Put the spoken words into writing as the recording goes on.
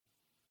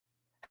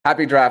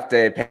Happy draft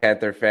day,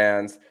 Panther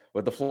fans.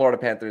 With the Florida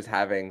Panthers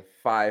having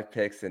 5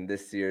 picks in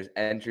this year's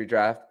entry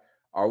draft,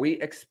 are we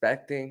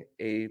expecting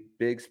a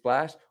big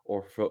splash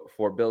or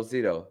for Bill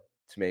Zito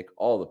to make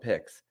all the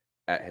picks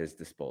at his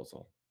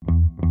disposal?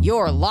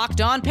 You're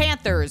Locked On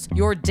Panthers,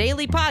 your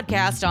daily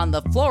podcast on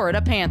the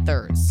Florida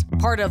Panthers.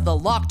 Part of the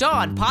Locked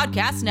On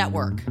Podcast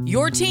Network,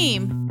 your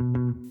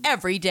team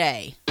every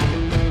day.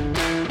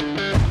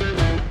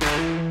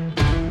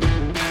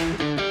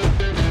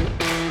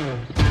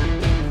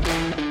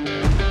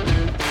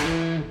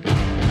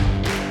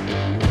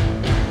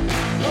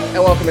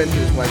 And welcome into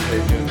this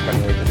Wednesday, June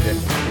 28th edition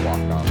of the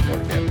Locked On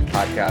Florida Panthers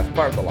podcast,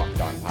 part of the Locked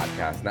On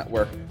Podcast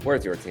Network, where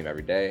it's your team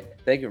every day.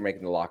 Thank you for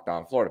making the Locked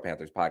On Florida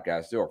Panthers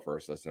podcast your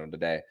first listener of the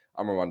day.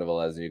 I'm Armando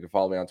Velez, and you can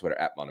follow me on Twitter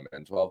at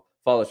Monument12.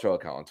 Follow the show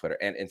account on Twitter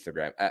and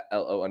Instagram at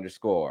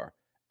LO_FLA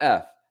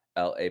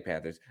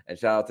Panthers. And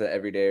shout out to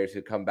everydayers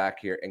who come back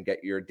here and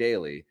get your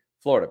daily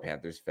Florida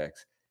Panthers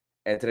fix.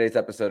 And today's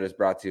episode is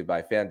brought to you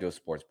by FanDuel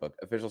Sportsbook,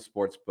 official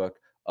sportsbook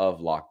of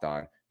Locked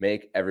On.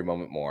 Make every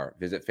moment more.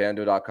 Visit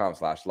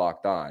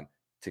fanduel.com/lockedon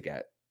to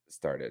get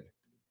started.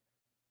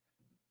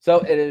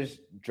 So it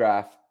is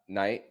draft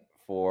night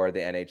for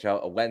the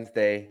NHL, a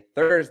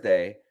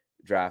Thursday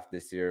draft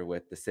this year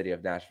with the city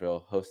of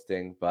Nashville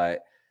hosting,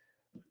 but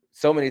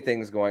so many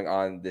things going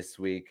on this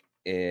week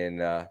in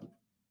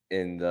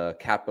the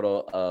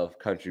capital of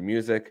country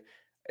music,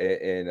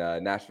 in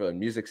Nashville and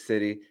Music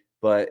City,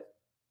 but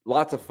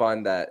lots of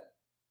fun that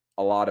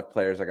a lot of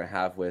players are going to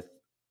have with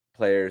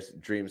players'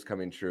 dreams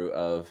coming true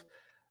of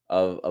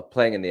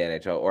playing in the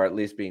NHL, or at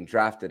least being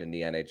drafted in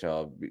the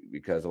NHL,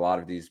 because a lot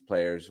of these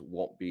players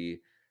won't be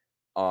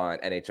on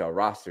NHL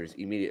rosters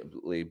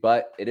immediately.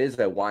 But it is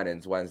a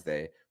Winans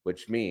Wednesday,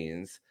 which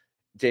means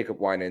Jacob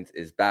Winans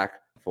is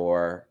back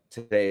for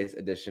today's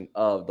edition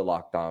of the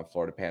Locked On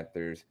Florida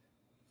Panthers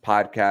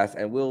podcast,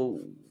 and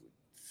we'll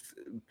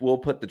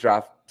put the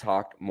draft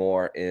talk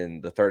more in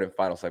the third and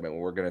final segment,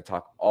 where we're going to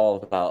talk all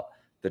about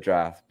the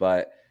draft.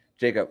 But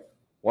Jacob,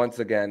 once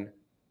again,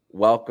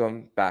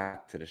 welcome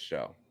back to the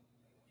show.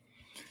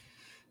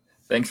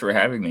 Thanks for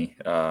having me.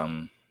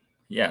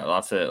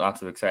 Lots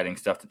of exciting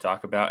stuff to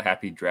talk about.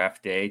 Happy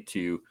draft day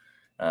to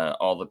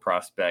all the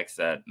prospects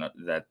that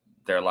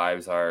their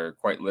lives are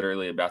quite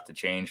literally about to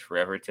change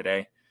forever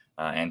today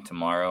and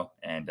tomorrow.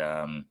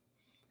 And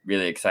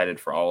really excited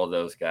for all of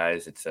those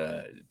guys.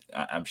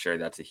 I'm sure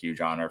that's a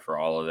huge honor for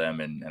all of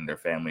them and their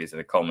families,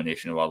 and a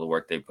culmination of all the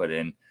work they put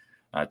in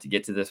to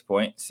get to this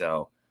point.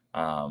 So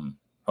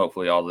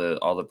hopefully all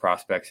the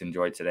prospects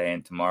enjoy today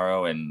and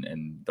tomorrow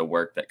and the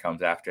work that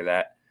comes after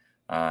that.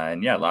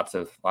 Lots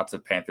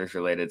of Panthers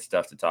related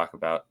stuff to talk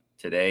about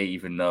today,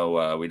 even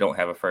though we don't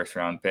have a first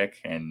round pick,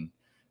 and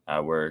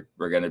we're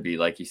going to be,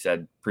 like you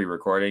said,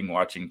 pre-recording,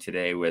 watching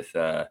today with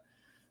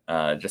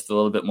just a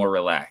little bit more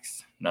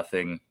relaxed.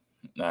 Nothing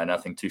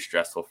too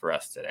stressful for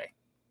us today.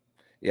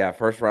 Yeah,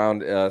 first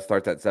round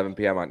starts at 7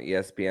 p.m. on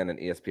ESPN and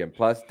ESPN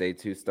Plus. Day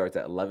 2 starts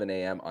at 11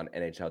 a.m. on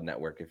NHL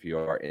Network if you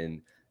are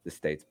in the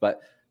States.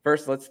 But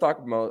first, let's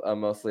talk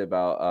mostly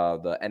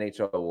about the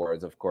NHL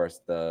awards. Of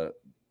course,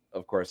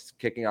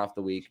 kicking off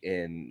the week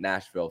in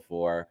Nashville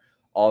for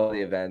all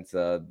the events.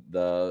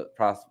 The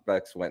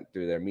prospects went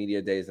through their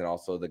media days, and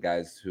also the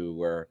guys who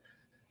were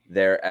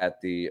there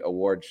at the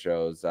award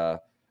shows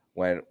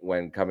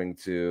when coming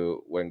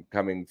to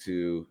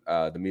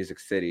the Music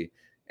City.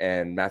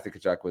 And Matthew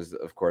Tkachuk was,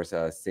 of course,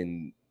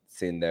 seen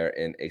there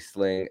in a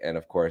sling, and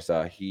of course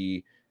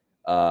he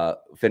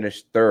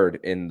finished third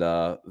in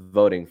the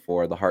voting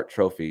for the Hart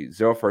Trophy.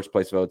 0 first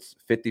place votes,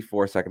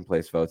 54 second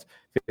place votes,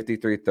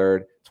 53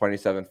 third,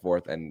 27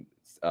 fourth, and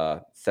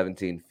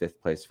 17 fifth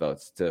place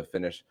votes to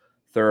finish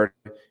third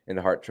in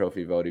the Hart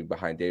Trophy voting,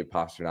 behind David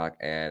Pastrnak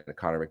and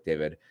Connor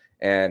McDavid.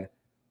 And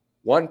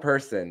one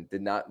person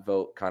did not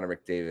vote Connor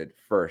McDavid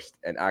first,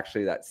 and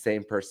actually that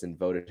same person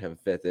voted him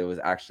fifth. It was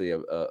actually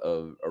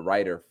a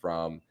writer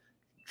from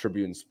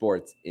Tribune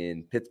Sports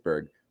in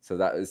Pittsburgh. So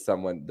that is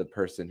the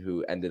person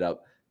who ended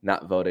up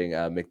not voting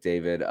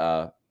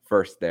McDavid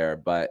first there.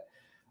 But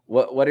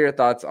what are your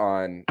thoughts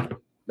on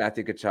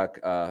Matthew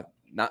Tkachuk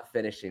not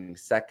finishing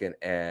second,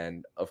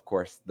 and of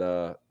course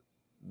the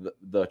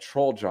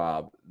troll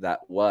job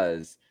that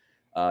was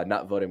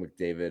not voting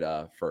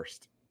McDavid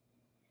first?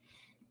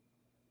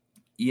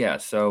 Yeah,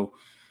 so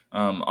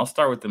I'll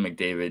start with the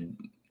McDavid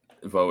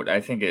vote. I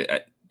think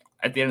at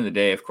the end of the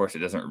day, of course, it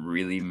doesn't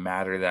really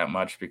matter that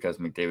much, because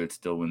McDavid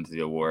still wins the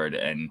award,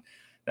 and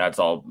that's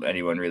all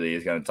anyone really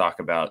is going to talk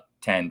about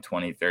 10,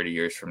 20, 30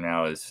 years from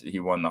now, is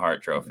he won the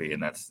Hart Trophy,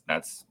 and that's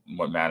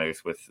what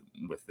matters with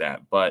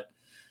that. But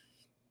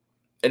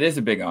it is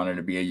a big honor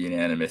to be a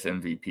unanimous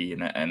MVP,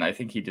 and I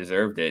think he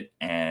deserved it.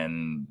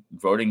 And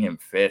voting him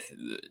fifth,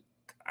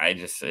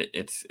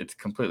 it's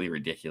completely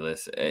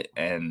ridiculous.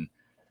 And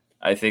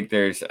I think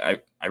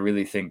I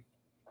really think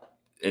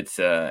it's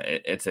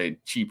a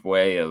cheap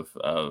way of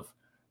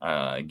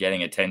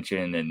getting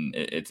attention, and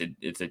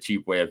it's a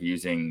cheap way of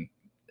using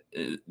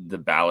the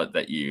ballot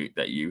that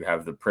you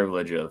have the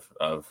privilege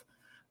of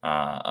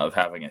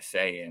having a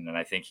say in. And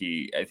I think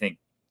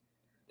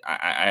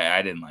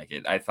I didn't like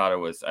it. I thought it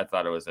was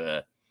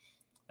a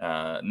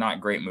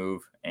not great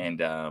move.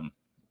 And at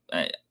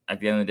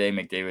the end of the day,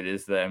 McDavid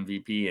is the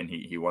MVP and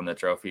he won the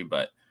trophy,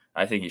 but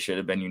I think he should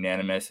have been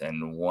unanimous,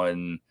 and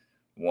one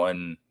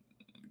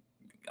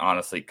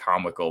honestly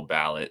comical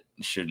ballot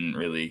shouldn't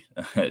really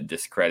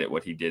discredit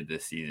what he did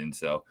this season.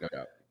 So,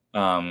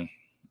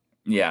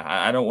 yeah,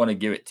 I don't want to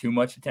give it too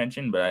much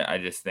attention, but I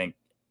just think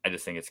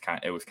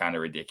it was kind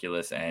of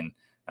ridiculous, and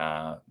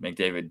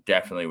McDavid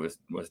definitely was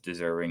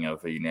deserving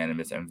of a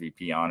unanimous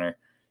MVP honor.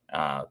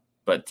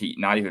 But to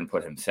not even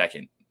put him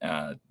second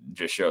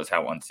just shows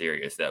how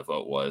unserious that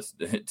vote was.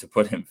 To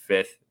put him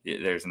fifth,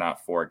 there's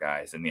not 4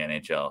 guys in the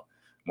NHL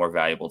more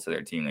valuable to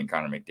their team than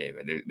Connor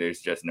McDavid.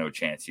 There's just no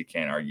chance. You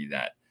can't argue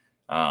that.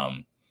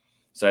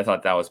 So I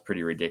thought that was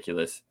pretty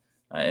ridiculous.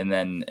 And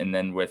then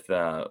with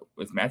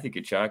Matthew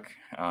Tkachuk,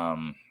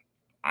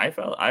 I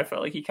felt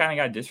like he kind of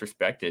got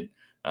disrespected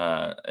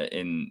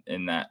in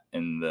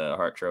the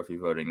Hart Trophy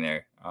voting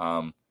there.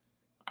 I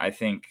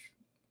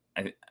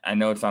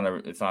know it's not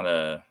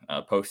a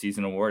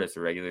postseason award; it's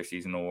a regular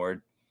season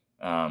award.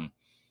 But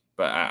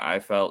I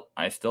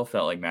still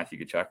felt like Matthew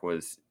Tkachuk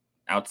was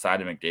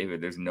outside of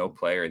McDavid. There's no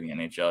player in the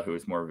NHL who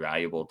is more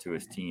valuable to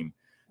his team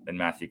than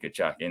Matthew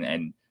Tkachuk.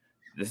 And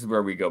this is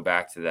where we go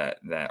back to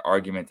that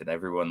argument that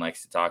everyone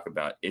likes to talk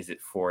about. Is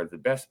it for the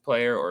best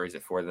player or is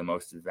it for the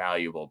most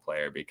valuable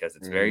player? Because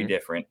it's very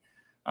different.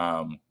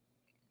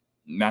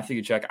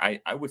 Matthew Tkachuk,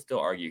 I would still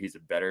argue he's a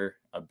better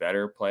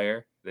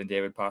player than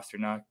David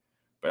Pastrnak,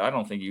 but I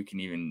don't think you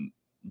can even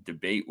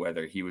debate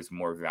whether he was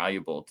more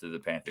valuable to the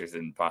Panthers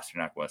than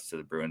Pastrnak was to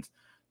the Bruins.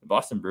 The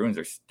Boston Bruins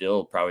are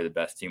still probably the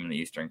best team in the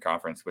Eastern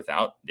Conference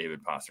without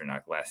David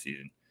Pastrnak last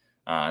season.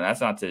 And that's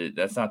not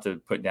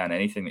to put down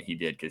anything that he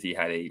did, because he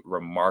had a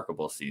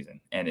remarkable season.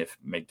 And if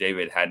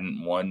McDavid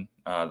hadn't won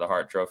the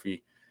Hart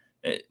Trophy,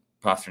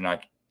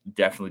 Pastrnak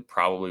definitely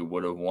probably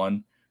would have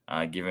won,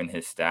 given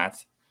his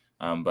stats.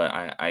 But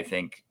I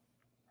think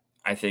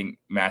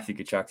Matthew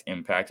Tkachuk's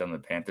impact on the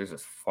Panthers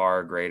is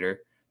far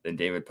greater than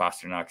David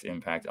Pasternak's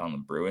impact on the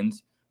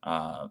Bruins.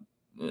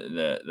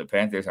 The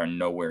Panthers are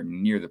nowhere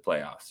near the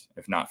playoffs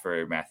if not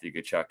for Matthew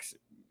Tkachuk's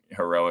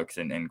heroics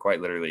and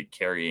quite literally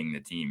carrying the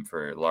team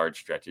for large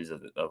stretches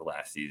of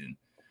last season.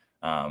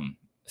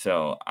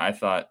 So I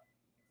thought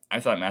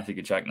Matthew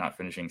Tkachuk not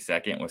finishing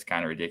second was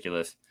kind of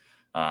ridiculous.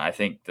 I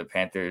think the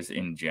Panthers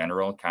in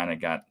general kind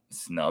of got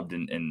snubbed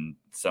in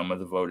some of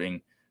the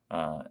voting.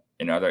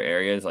 In other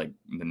areas, like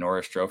the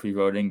Norris Trophy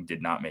voting,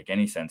 did not make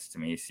any sense to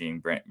me. Seeing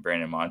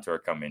Brandon Montour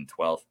come in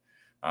 12th,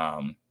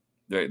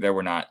 there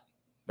were not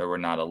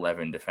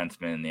 11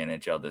 defensemen in the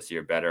NHL this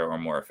year better or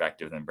more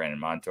effective than Brandon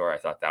Montour. I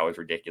thought that was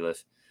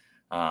ridiculous.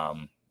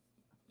 And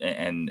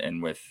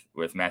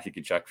with Matthew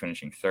Tkachuk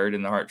finishing third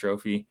in the Hart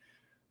Trophy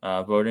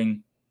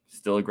voting,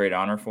 still a great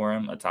honor for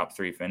him, a top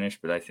 3 finish.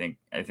 But I think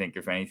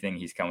if anything,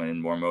 he's coming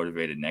in more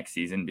motivated next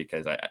season,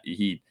 because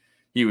he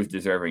was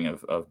deserving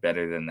of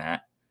better than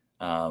that.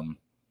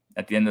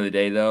 At the end of the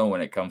day, though,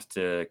 when it comes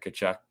to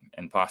Tkachuk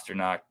and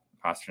Pastrnak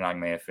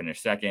may have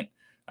finished second,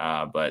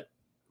 but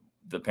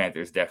the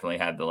Panthers definitely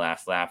had the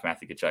last laugh.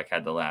 Matthew Tkachuk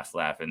had the last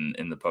laugh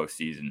in the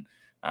postseason.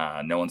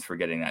 No one's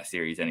forgetting that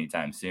series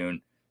anytime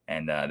soon,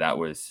 and that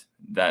was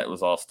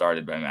all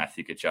started by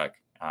Matthew Tkachuk.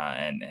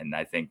 And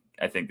I think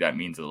that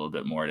means a little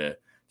bit more to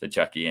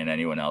Chucky and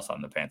anyone else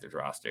on the Panthers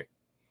roster.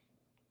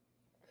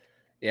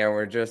 Yeah,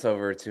 we're just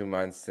over 2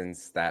 months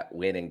since that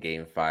win in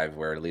Game 5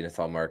 where Linus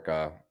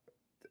Ullmark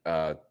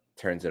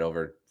turns it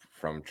over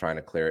from trying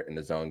to clear it in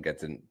the zone,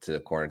 gets into the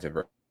corner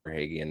to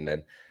Verhaeghe, and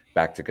then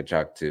back to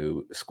Tkachuk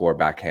to score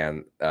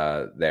backhand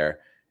there.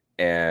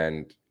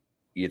 And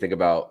you think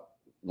about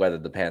whether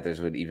the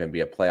Panthers would even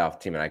be a playoff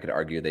team, and I could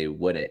argue they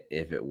wouldn't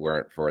if it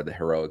weren't for the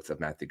heroics of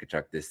Matthew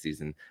Tkachuk this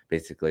season,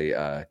 basically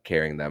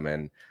carrying them.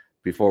 And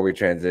before we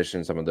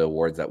transition, some of the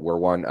awards that were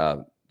won,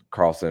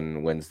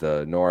 Carlson wins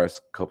the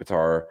Norris,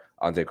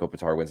 Anze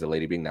Kopitar wins the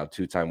Lady Byng, now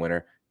 2-time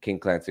winner. King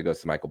Clancy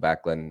goes to Michael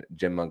Backlund.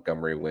 Jim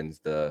Montgomery wins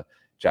the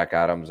Jack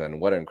Adams, and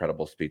what an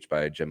incredible speech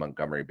by Jim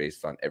Montgomery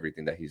based on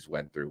everything that he's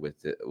went through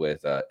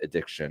with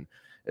addiction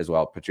as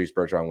well. Patrice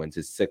Bergeron wins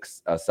his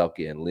 6th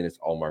Selke, and Linus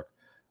Ullmark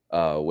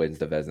wins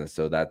the Vezina.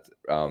 So that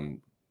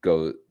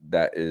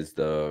is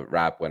the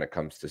wrap when it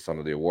comes to some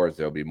of the awards.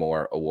 There'll be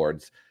more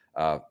awards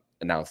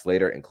announced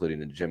later, including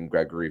the Jim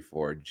Gregory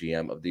for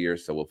GM of the Year.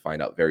 So we'll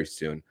find out very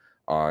soon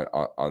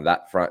on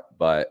that front.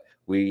 But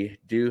we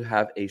do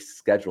have a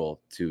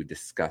schedule to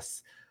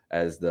discuss,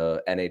 as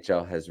the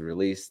NHL has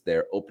released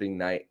their opening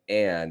night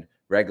and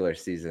regular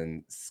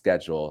season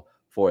schedule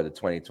for the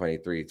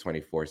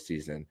 2023-24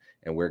 season.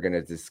 And we're going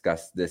to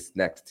discuss this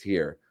next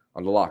here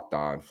on the Locked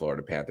On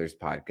Florida Panthers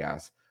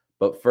podcast.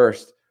 But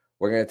first,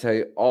 we're going to tell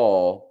you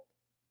all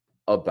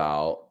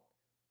about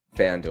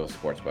FanDuel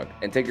Sportsbook,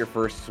 and take your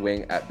first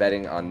swing at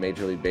betting on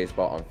Major League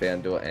Baseball on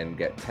FanDuel and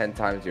get 10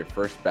 times your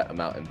first bet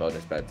amount in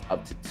bonus bets,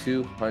 up to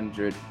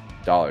 $200.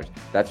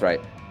 That's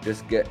right.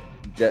 Just bet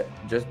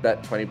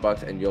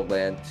 $20 and you'll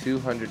land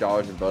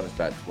 $200 in bonus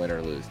bets, win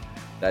or lose.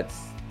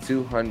 That's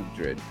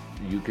 $200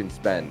 you can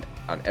spend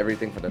on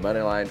everything from the money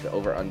line to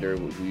over under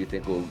who you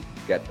think will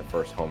get the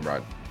first home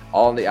run.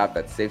 All in the app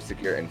that's safe,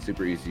 secure, and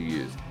super easy to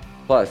use.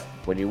 Plus,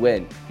 when you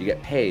win, you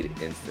get paid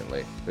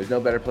instantly. There's no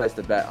better place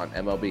to bet on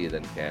MLB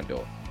than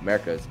FanDuel,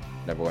 America's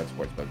 #1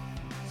 sportsbook.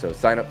 So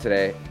sign up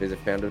today, visit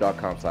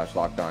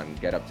FanDuel.com/lockedon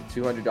and get up to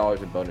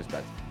 $200 in bonus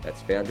bets.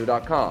 That's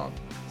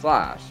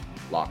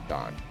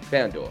FanDuel.com/lockedon.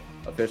 FanDuel,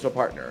 official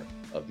partner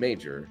of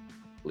Major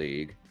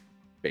League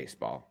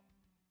Baseball.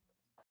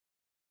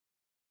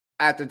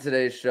 After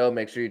today's show,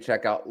 make sure you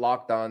check out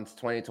Locked On's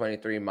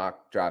 2023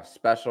 mock draft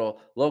special.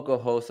 Local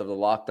hosts of the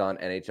Locked On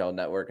NHL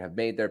Network have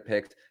made their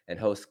picks, and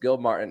hosts Gil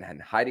Martin and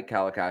Heidi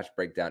Kalakash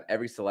break down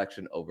every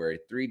selection over a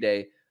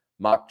 3-day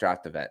mock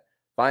draft event.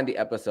 Find the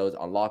episodes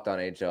on Locked On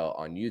NHL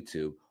on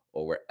YouTube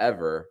or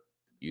wherever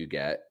you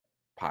get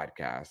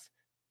podcasts.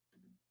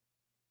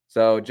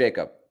 So,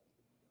 Jacob,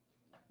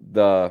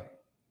 the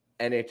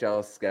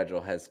NHL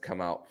schedule has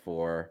come out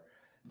for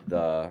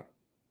the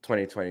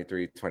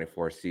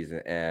 2023-24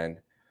 season, and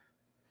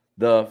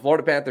the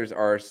Florida Panthers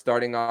are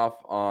starting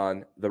off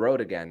on the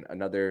road again.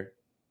 Another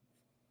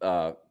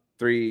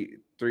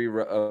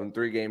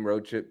three-game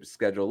road trip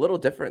schedule, a little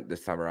different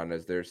this time around,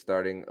 as they're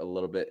starting a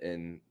little bit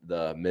in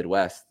the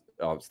Midwest,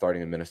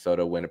 starting in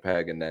Minnesota,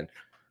 Winnipeg, and then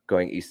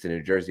going east to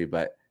New Jersey.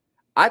 But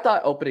I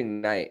thought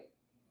opening night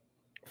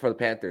for the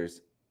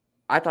Panthers,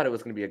 I thought it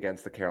was going to be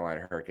against the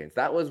Carolina Hurricanes.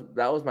 That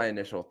was my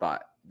initial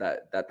thought,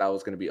 that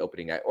was going to be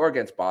opening night, or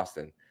against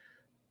Boston.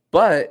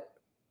 But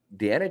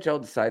the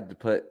NHL decided to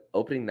put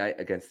opening night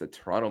against the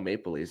Toronto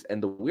Maple Leafs.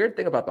 And the weird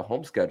thing about the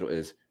home schedule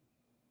is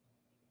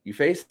you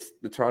face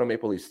the Toronto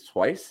Maple Leafs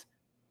twice.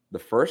 The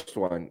first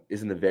one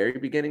is in the very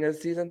beginning of the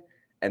season,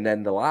 and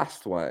then the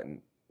last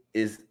one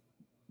is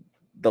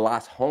the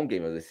last home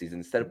game of the season.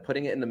 Instead of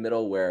putting it in the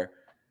middle, where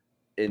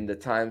in the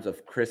times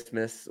of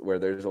Christmas, where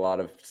there's a lot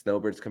of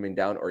snowbirds coming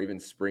down, or even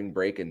spring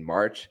break in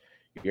March,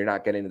 you're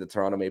not getting to the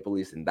Toronto Maple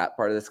Leafs in that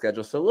part of the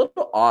schedule. So a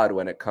little odd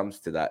when it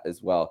comes to that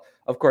as well.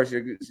 Of course,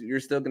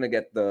 you're still going to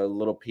get the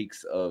little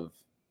peaks of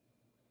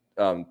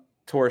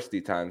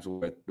touristy times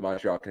with the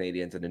Montreal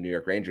Canadiens and the New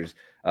York Rangers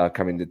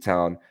coming to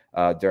town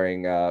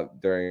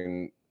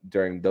during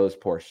those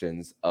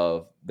portions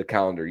of the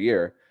calendar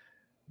year.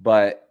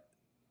 But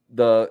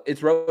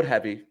it's road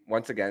heavy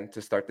once again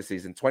to start the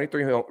season.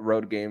 23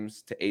 road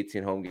games to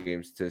 18 home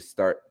games to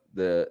start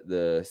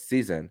the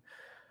season.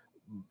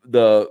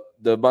 The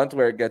month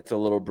where it gets a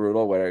little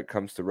brutal when it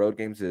comes to road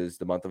games is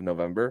the month of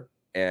November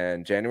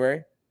and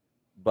January,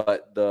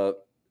 but the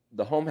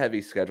home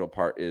heavy schedule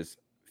part is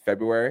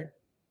February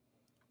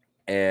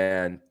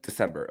and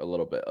December, a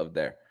little bit of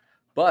there.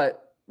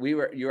 But you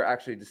were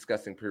actually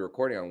discussing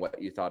pre-recording on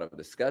what you thought of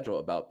the schedule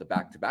about the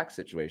back-to-back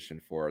situation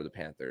for the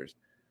Panthers.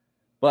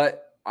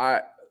 But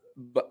I'm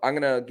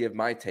gonna give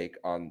my take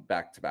on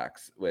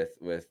back-to-backs with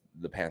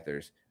the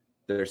Panthers.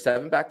 There are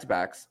 7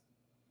 back-to-backs.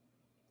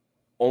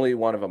 Only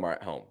one of them are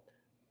at home.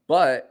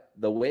 But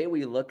the way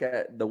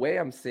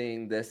I'm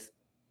seeing this,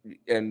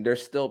 and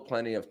there's still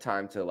plenty of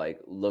time to like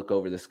look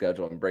over the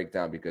schedule and break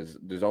down, because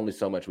there's only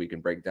so much we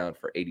can break down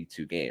for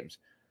 82 games.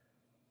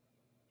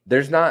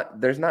 They're not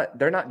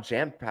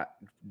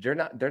jam-packed. They're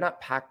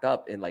not packed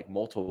up in like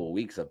multiple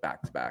weeks of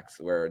back-to-backs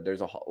where there's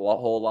a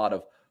whole lot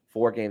of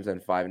 4 games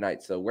and 5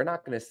 nights. So we're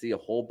not going to see a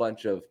whole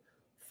bunch of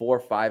 4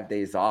 or 5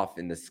 days off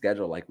in the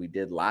schedule like we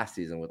did last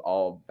season with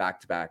all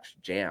back-to-backs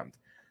jammed.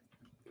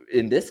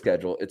 In this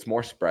schedule, it's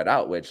more spread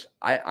out, which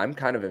I'm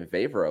kind of in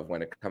favor of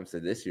when it comes to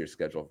this year's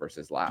schedule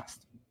versus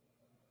last.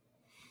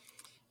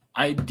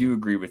 I do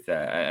agree with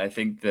that. I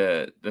think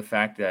the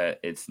fact that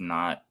it's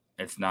not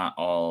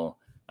all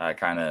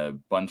kind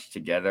of bunched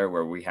together,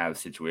 where we have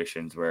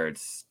situations where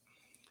it's,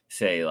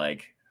 say,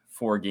 like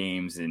 4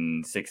 games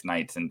in 6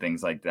 nights and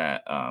things like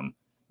that.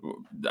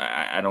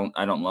 I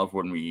don't love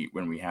when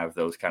we have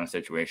those kind of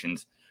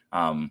situations.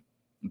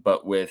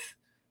 But with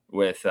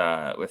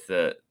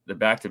the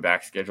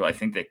back-to-back schedule, I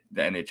think that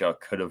the NHL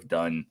could have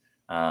done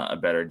a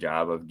better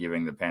job of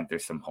giving the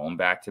Panthers some home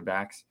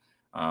back-to-backs.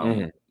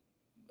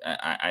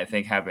 I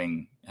think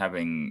having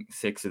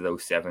 6 of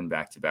those 7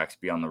 back-to-backs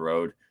be on the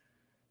road,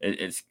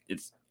 it's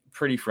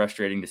pretty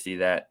frustrating to see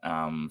that,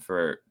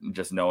 for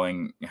just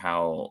knowing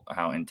how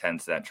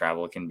intense that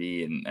travel can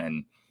be,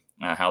 and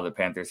how the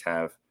Panthers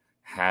have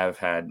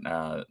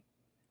had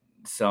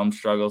some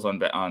struggles on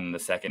the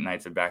second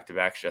nights of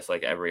back-to-backs, just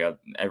like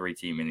every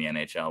team in the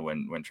NHL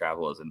when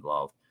travel is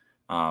involved.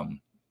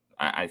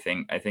 I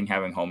think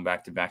having home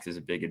back-to-backs is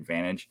a big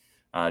advantage,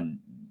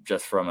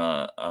 just from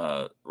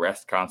a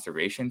rest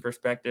conservation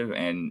perspective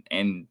and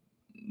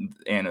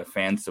a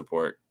fan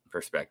support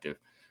perspective.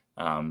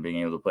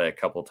 Being able to play a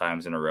couple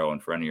times in a row in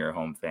front of your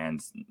home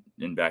fans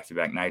in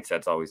back-to-back nights,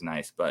 that's always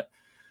nice. But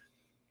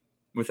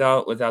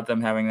without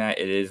them having that,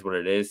 it is what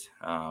it is.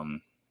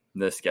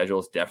 The schedule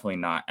is definitely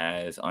not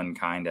as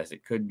unkind as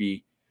it could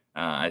be.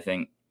 I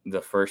think the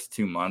first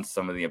 2 months,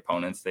 some of the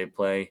opponents they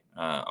play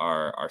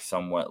are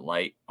somewhat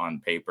light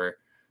on paper,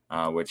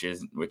 which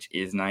is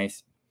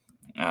nice.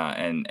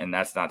 And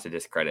that's not to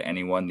discredit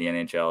anyone. The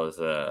NHL is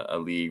a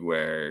league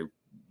where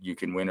you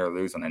can win or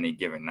lose on any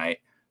given night.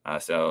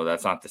 So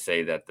that's not to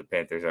say that the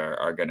Panthers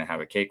are going to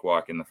have a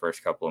cakewalk in the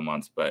first couple of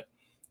months, but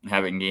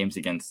having games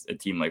against a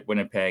team like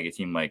Winnipeg, a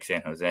team like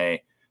San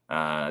Jose,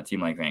 a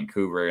team like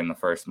Vancouver in the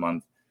first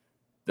month,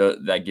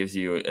 that gives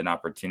you an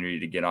opportunity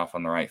to get off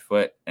on the right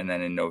foot. And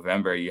then in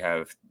November, you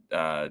have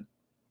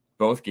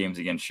both games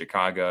against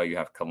Chicago. You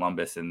have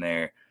Columbus in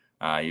there.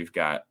 You've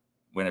got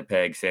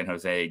Winnipeg, San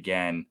Jose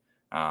again.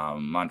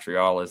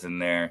 Montreal is in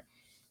there.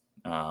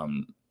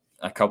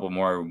 A couple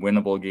more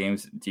winnable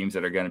games, teams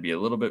that are going to be a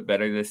little bit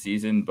better this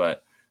season,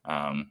 but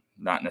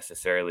not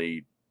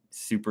necessarily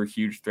super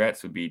huge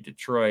threats would be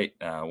Detroit,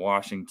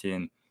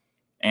 Washington,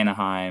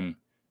 Anaheim.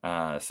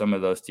 Some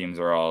of those teams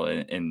are all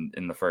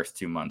in the first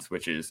 2 months,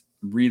 which is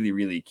really,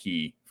 really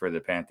key for the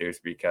Panthers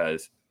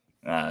because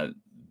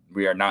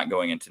we are not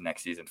going into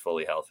next season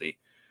fully healthy.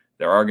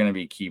 There are going to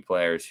be key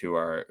players who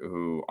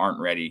aren't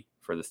ready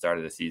for the start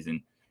of the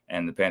season,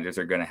 and the Panthers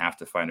are going to have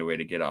to find a way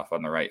to get off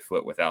on the right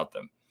foot without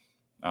them.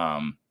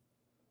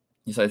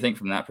 So I think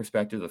from that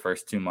perspective, the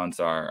first 2 months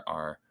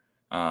are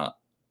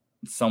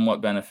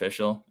somewhat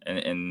beneficial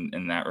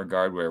in that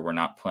regard, where we're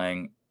not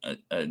playing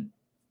a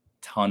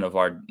ton of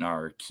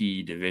our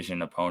key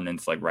division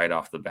opponents like right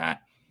off the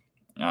bat,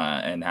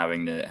 and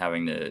having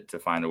to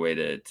find a way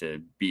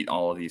to beat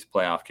all of these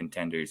playoff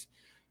contenders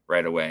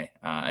right away.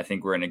 I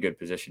think we're in a good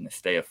position to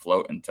stay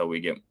afloat until we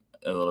get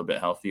a little bit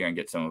healthier and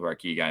get some of our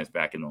key guys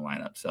back in the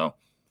lineup. So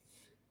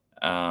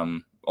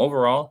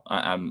overall,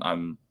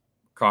 I'm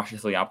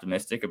cautiously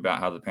optimistic about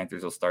how the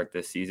Panthers will start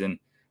this season.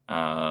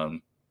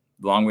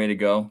 Long way to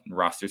go.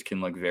 Rosters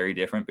can look very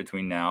different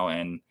between now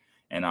and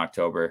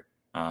October,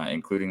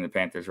 including the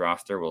Panthers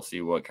roster. We'll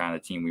see what kind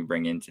of team we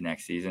bring into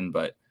next season,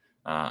 but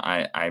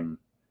I'm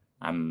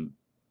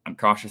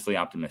cautiously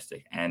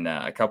optimistic. And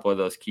a couple of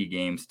those key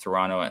games,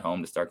 Toronto at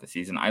home to start the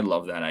season, I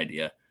love that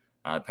idea.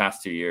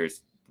 Past 2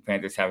 years, the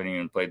Panthers haven't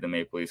even played the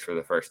Maple Leafs for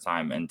the first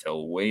time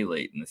until way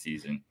late in the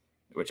season,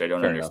 which I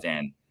don't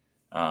understand.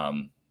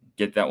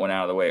 Get that one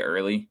out of the way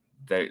early.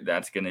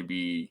 That's going to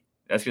be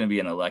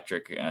an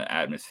electric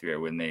atmosphere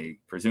when they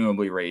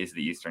presumably raise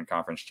the Eastern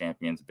Conference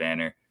champions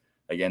banner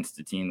against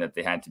a team that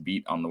they had to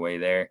beat on the way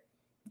there,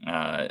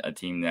 a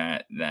team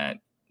that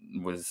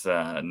was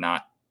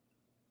not,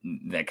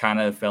 that kind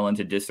of fell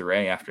into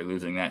disarray after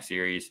losing that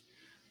series.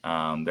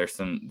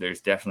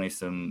 There's definitely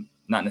some,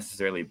 not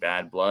necessarily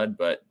bad blood,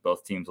 but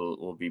both teams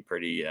will be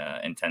pretty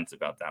intense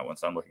about that one.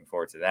 So I'm looking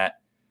forward to that.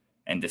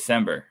 And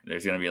December,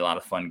 there's going to be a lot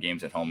of fun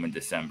games at home in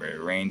December.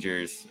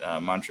 Rangers,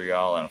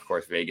 Montreal, and of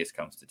course Vegas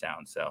comes to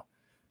town. So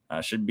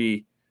should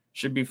be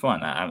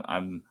fun.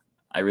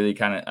 I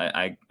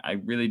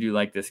really do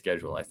like this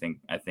schedule. I think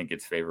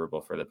it's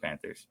favorable for the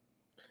Panthers.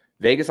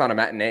 Vegas on a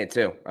matinee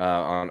too,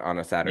 on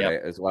a Saturday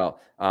as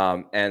well.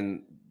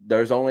 And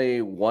there's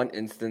only one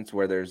instance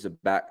where there's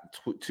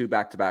two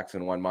back-to-backs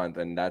in 1 month,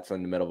 and that's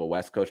in the middle of a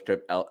West Coast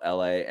trip,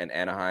 LA and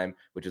Anaheim,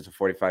 which is a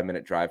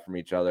 45-minute drive from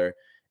each other,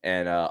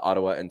 and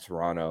Ottawa and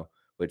Toronto,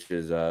 which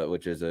is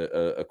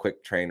a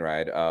quick train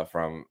ride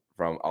from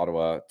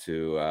Ottawa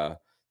to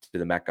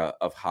the Mecca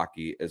of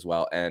hockey as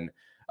well. And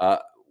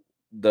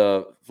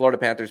the Florida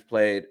Panthers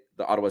played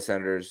the Ottawa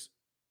Senators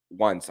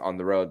once on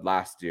the road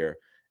last year,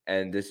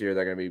 and this year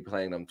they're going to be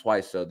playing them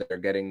twice. So they're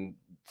getting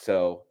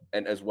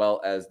and as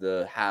well as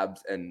the Habs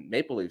and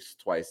Maple Leafs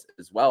twice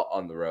as well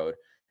on the road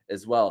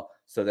as well.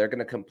 So they're going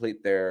to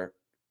complete their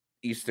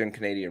Eastern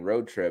Canadian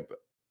road trip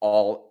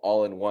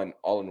all in one.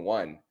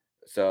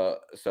 So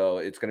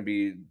it's going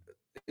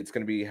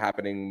to be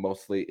happening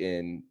mostly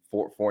in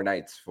four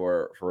nights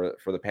for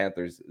the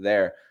Panthers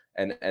there.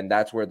 And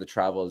that's where the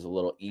travel is a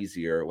little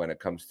easier when it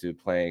comes to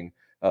playing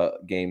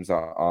games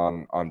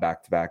on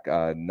back-to-back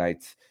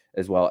nights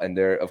as well. And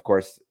they're, of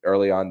course,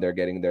 early on, they're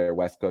getting their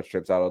West Coast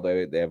trips out of the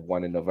way. They have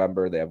one in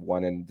November. They have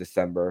one in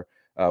December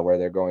where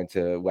they're going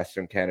to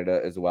Western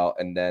Canada as well.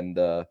 And then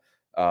the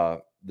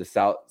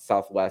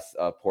southwest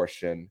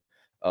portion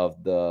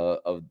of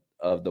the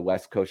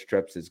West Coast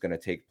trips is going to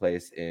take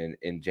place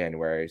in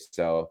January.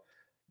 So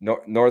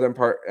northern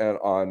part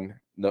on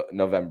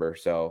November.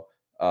 So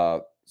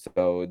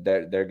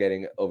they're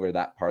getting over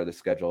that part of the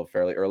schedule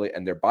fairly early,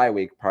 and their bye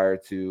week prior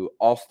to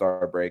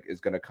All-Star break is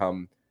going to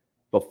come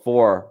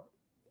before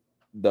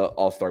the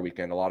All-Star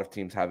weekend. A lot of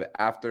teams have it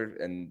after,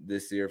 and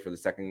this year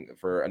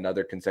for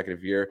another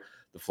consecutive year,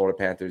 the Florida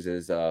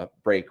Panthers'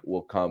 break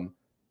will come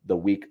the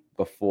week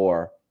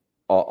before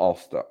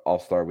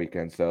All-Star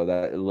weekend. So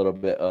that a little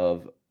bit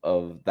of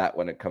that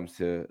when it comes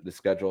to the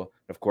schedule.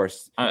 Of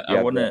course,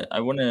 I want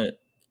to.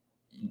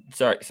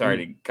 Sorry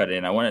to cut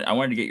in. I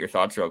wanted to get your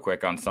thoughts real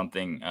quick on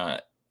something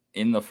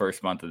in the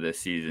first month of this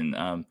season.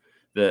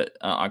 The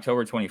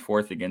October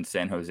 24th against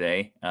San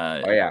Jose.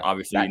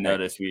 Obviously, you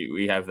notice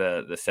we have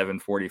the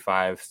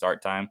 7:45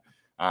 start time.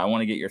 I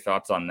want to get your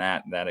thoughts on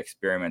that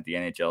experiment the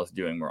NHL is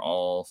doing, where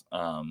all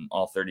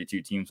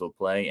 32 teams will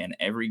play, and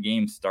every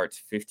game starts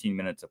 15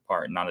 minutes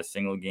apart. Not a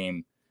single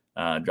game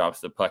drops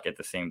the puck at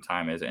the same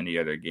time as any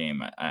other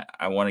game.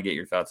 I want to get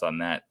your thoughts on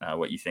that.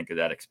 What you think of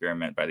that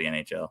experiment by the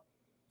NHL?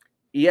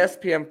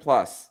 ESPN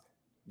Plus.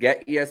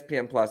 Get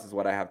ESPN Plus is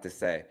what I have to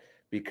say,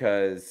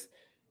 because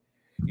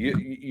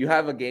You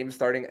have a game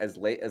starting as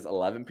late as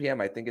 11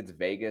 p.m. I think it's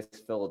Vegas,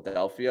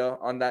 Philadelphia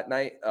on that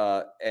night,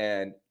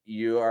 and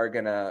you are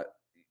gonna.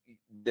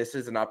 This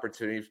is an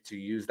opportunity to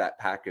use that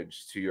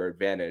package to your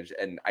advantage,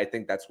 and I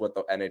think that's what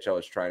the NHL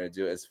is trying to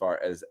do as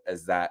far as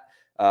that.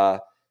 A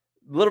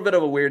little bit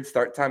of a weird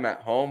start time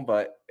at home,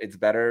 but it's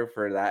better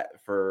for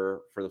that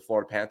for the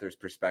Florida Panthers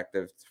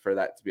perspective for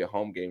that to be a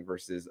home game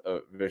versus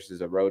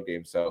a road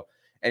game. So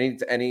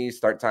any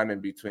start time in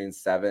between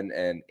 7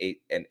 and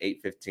 8 and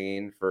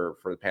 8:15 for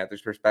the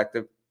Panthers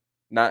perspective,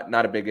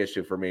 not a big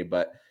issue for me.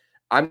 But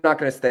I'm not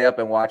going to stay up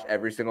and watch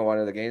every single one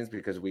of the games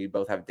because we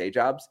both have day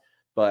jobs.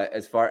 But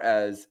as far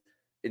as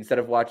instead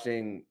of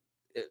watching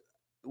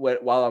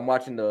while I'm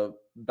watching the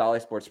Bally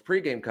Sports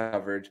pregame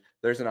coverage,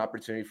 there's an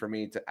opportunity for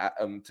me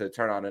to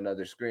turn on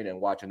another screen and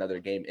watch another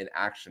game in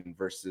action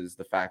versus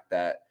the fact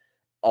that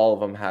all of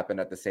them happen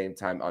at the same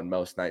time on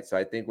most nights. So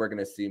I think we're going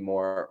to see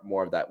more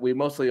of that. We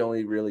mostly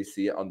only really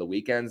see it on the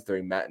weekends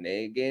during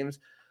matinee games,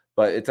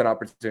 but it's an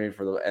opportunity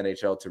for the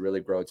NHL to really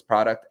grow its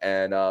product.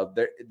 And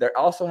they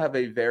also have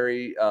a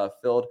very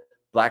filled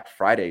Black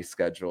Friday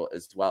schedule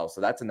as well.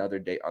 So that's another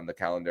date on the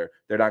calendar.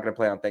 They're not going to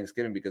play on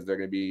Thanksgiving because they're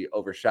going to be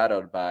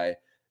overshadowed by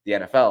the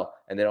NFL,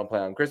 and they don't play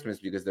on Christmas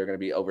because they're going to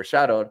be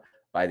overshadowed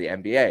by the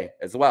NBA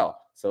as well.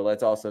 So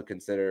let's also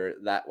consider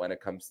that when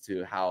it comes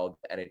to how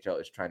the NHL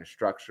is trying to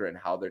structure and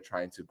how they're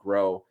trying to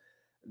grow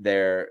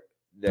their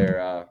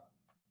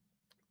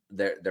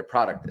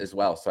product as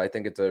well. So I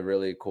think it's a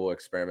really cool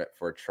experiment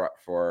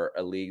for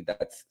a league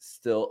that's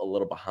still a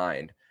little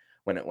behind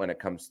when it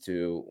comes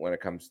to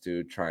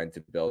trying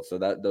to build. So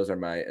those are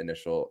my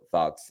initial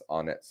thoughts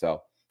on it.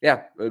 So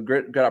yeah, a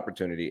good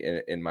opportunity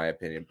in my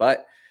opinion.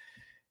 But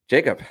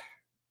Jacob,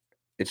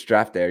 it's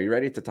draft day. Are you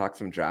ready to talk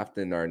some draft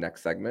in our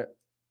next segment?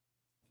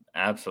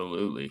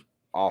 Absolutely.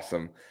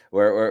 Awesome.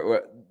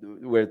 We're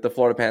with the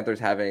Florida Panthers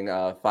having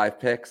 5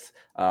 picks.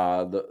 We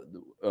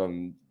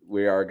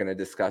are going to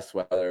discuss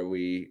whether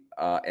we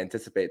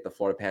anticipate the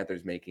Florida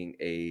Panthers making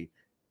a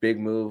big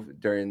move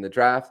during the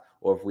draft,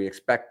 or if we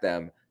expect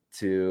them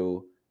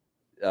to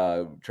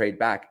trade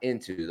back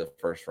into the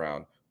first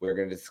round. We're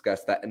going to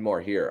discuss that and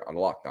more here on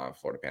the Locked On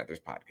Florida Panthers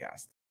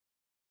podcast.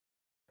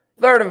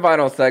 Third and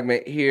final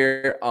segment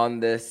here on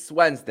this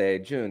Wednesday,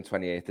 June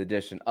 28th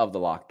edition of the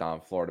Locked On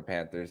Florida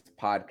Panthers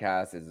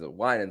podcast. It's a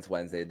Winans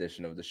Wednesday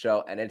edition of the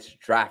show, and it's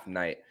draft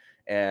night.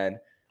 And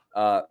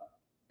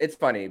it's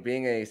funny,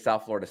 being a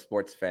South Florida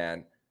sports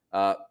fan,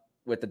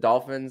 with the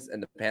Dolphins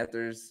and the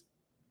Panthers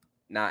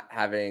not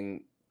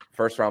having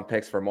first-round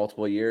picks for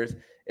multiple years,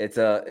 it's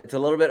a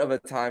little bit of a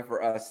time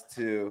for us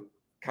to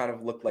kind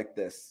of look like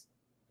this.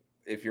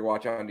 If you're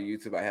watching on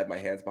YouTube, I have my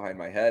hands behind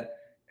my head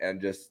and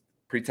just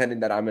pretending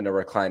that I'm in a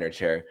recliner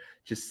chair,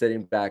 just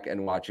sitting back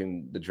and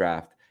watching the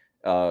draft,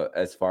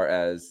 as far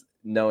as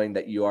knowing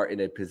that you are in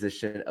a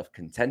position of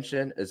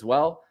contention as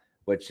well,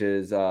 which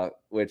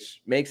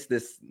makes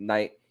this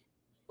night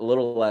a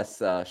little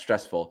less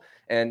stressful.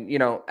 And,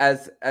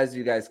 as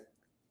you guys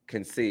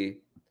can see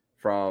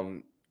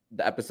from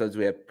the episodes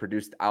we have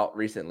produced out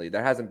recently,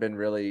 there hasn't been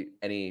really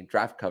any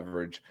draft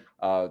coverage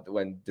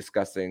when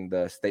discussing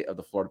the state of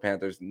the Florida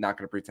Panthers. Not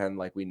going to pretend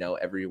like we know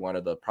every one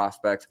of the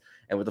prospects.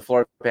 And with the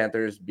Florida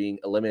Panthers being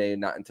eliminated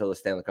not until the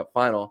Stanley Cup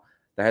final,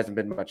 there hasn't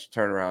been much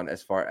turnaround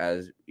as far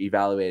as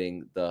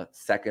evaluating the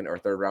second or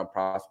third round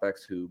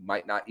prospects who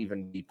might not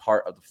even be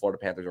part of the Florida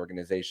Panthers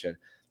organization.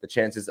 The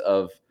chances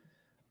of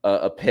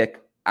a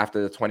pick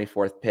after the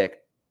 24th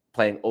pick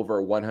playing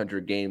over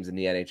 100 games in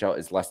the NHL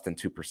is less than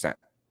 2%.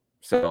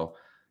 So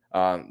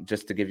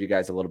just to give you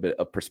guys a little bit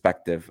of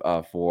perspective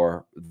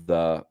for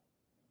the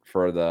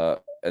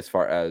as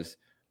far as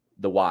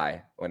the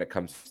why when it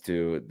comes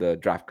to the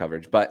draft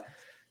coverage. But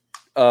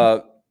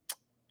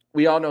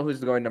we all know who's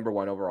going number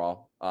 1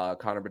 overall,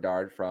 Connor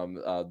Bedard from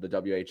the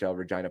WHL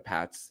Regina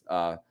Pats,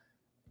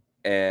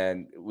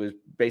 and was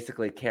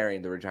basically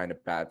carrying the Regina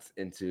Pats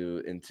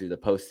into the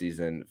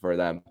postseason for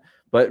them.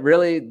 But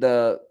really,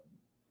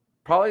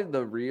 probably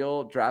the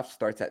real draft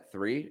starts at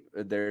 3.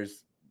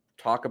 There's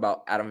talk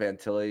about Adam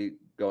Fantilli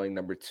going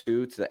number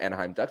 2 to the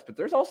Anaheim Ducks, but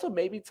there's also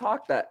maybe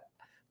talk that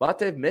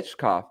Matev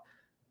Michkov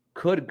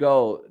could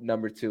go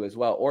number 2 as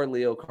well, or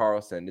Leo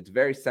Carlson. It's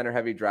very center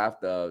heavy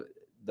draft. The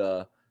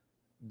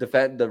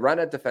run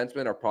at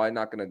defensemen are probably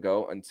not going to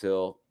go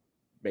until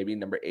maybe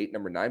number 8,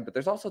 number 9, but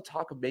there's also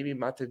talk of maybe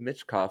Matev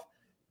Michkov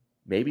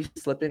maybe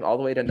slipping all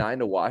the way to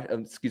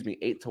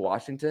 8 to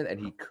Washington,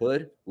 and he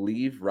could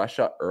leave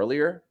Russia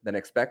earlier than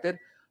expected.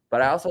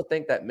 But I also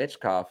think that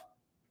Michkov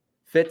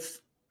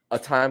fits a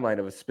timeline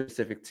of a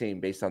specific team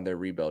based on their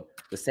rebuild.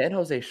 The San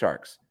Jose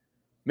Sharks.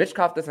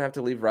 Michkov doesn't have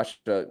to leave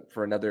Russia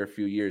for another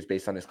few years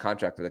based on his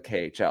contract with the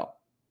KHL.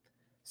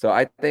 So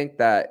I think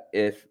that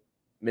if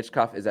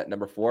Michkov is at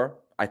number 4,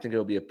 I think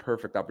it'll be a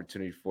perfect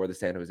opportunity for the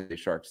San Jose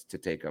Sharks to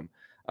take him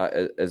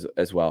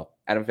as well.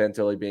 Adam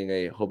Fantilli being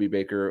a Hobey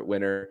Baker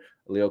winner,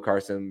 Leo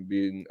Carlson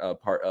being a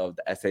part of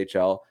the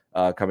SHL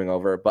coming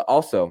over. But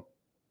also,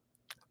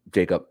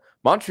 Jacob,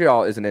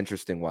 Montreal is an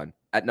interesting one.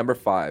 At number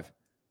 5,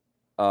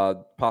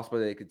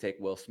 possibly they could take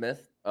Will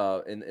Smith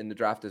in the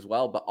draft as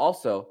well, but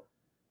also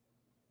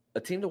a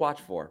team to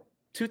watch for,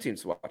 two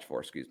teams to watch for,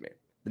 excuse me.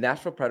 The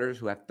Nashville Predators,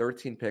 who have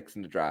 13 picks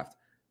in the draft,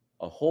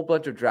 a whole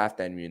bunch of draft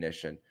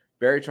ammunition.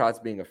 Barry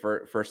Trotz being a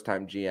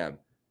first-time GM,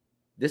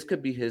 this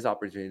could be his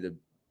opportunity to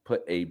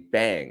put a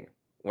bang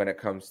when it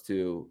comes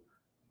to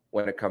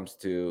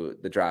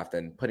the draft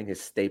and putting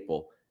his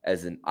staple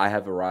as an I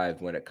have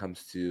arrived when it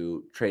comes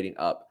to trading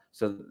up.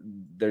 So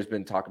there's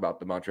been talk about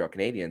the Montreal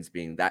Canadiens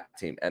being that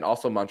team. And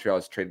also Montreal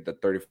has traded the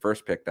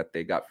 31st pick that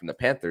they got from the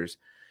Panthers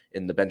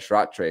in the Ben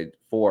Sherratt trade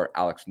for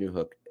Alex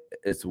Newhook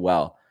as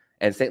well.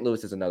 And St.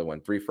 Louis is another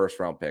one, 3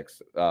 first-round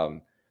picks.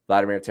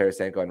 Vladimir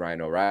Tarasenko and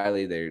Ryan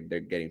O'Reilly, they're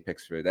getting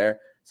picks for there.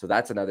 So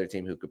that's another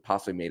team who could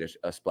possibly make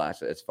a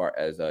splash as far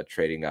as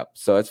trading up.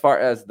 So as far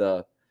as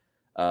the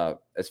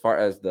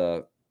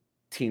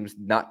teams,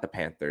 not the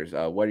Panthers,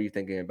 what are you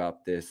thinking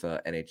about this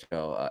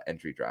NHL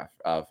entry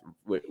draft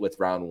with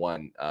round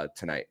 1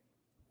 tonight?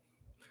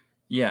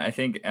 Yeah, I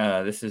think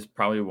this is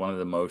probably one of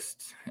the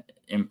most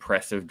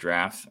impressive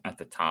drafts at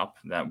the top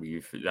that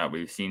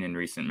we've seen in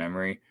recent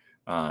memory.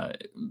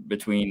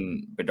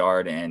 Between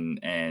Bedard and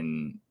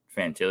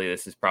Fantilli,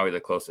 this is probably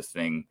the closest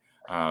thing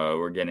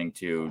we're getting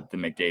to the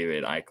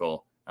McDavid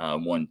Eichel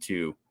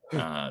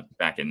 1-2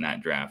 back in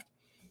that draft.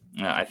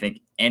 I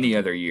think any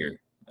other year,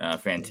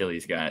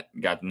 Fantilli's got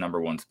the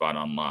number 1 spot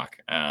on lock.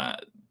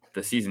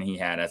 The season he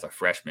had as a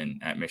freshman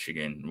at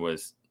Michigan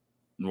was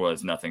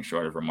nothing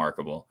short of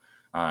remarkable.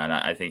 And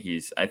I think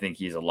he's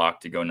a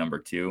lock to go number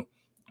 2.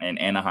 And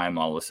Anaheim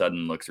all of a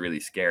sudden looks really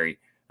scary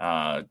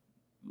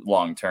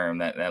long term.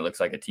 That looks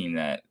like a team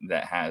that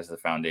has the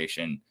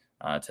foundation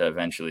to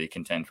eventually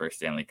contend for a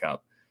Stanley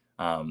Cup.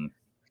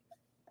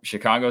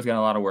 Chicago's got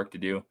a lot of work to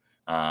do.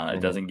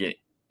 It doesn't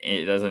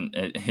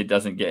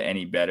get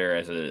any better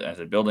as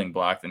a building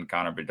block than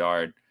Connor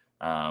Bedard.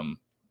 And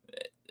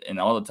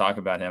all the talk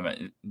about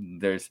him,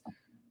 there's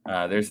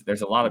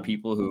a lot of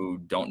people who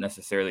don't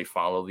necessarily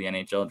follow the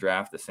NHL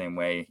draft the same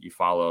way you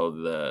follow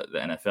the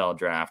NFL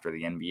draft or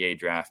the NBA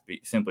draft,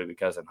 simply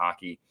because in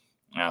hockey,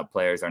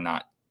 players are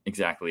not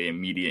exactly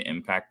immediate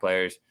impact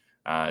players.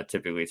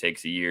 Typically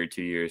takes a year,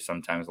 2 years,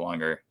 sometimes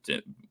longer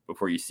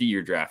before you see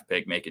your draft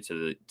pick make it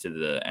to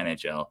the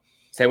NHL.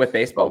 Same with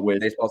baseball.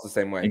 Baseball's the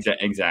same way.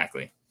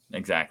 Exactly.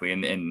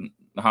 And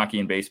hockey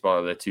and baseball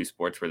are the two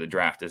sports where the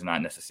draft is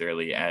not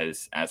necessarily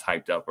as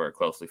hyped up or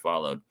closely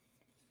followed.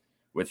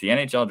 With the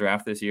NHL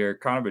draft this year,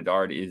 Connor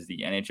Bedard is the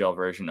NHL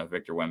version of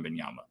Victor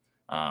Wembanyama.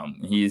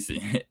 He's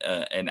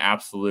an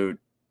absolute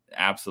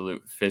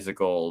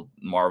physical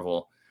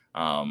marvel.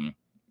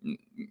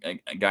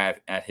 A guy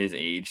at his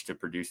age to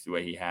produce the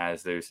way he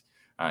has. He's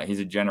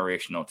a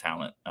generational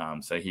talent.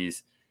 So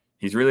he's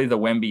really the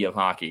Wemby of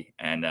hockey,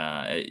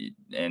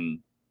 and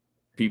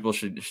people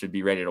should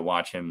be ready to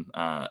watch him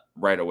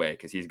right away,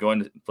 because he's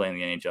going to play in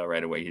the NHL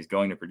right away. He's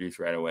going to produce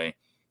right away.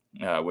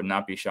 Would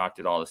not be shocked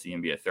at all to see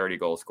him be a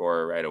 30-goal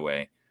scorer right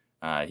away.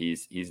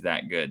 He's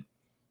that good.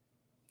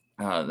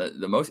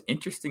 The most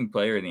interesting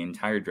player in the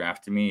entire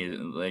draft to me,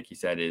 like you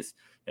said, is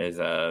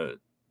Matvei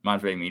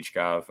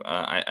Michkov.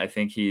 I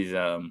think he's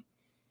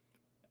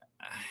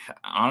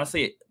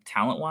honestly,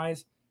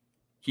 talent-wise,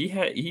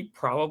 he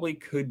probably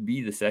could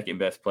be the second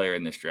best player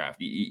in this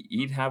draft. He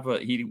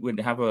would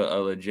have a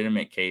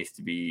legitimate case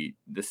to be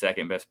the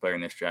second best player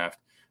in this draft,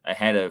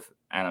 ahead of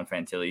Adam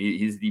Fantilli.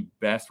 He's the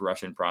best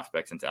Russian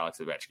prospect since Alex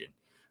Ovechkin.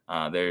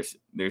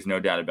 There's no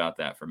doubt about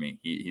that for me.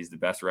 He's the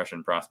best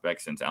Russian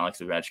prospect since Alex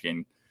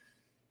Ovechkin.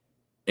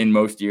 In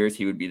most years,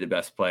 he would be the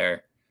best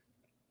player.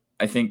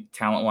 I think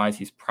talent-wise,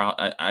 he's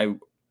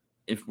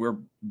if we're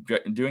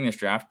doing this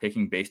draft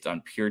picking based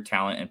on pure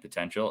talent and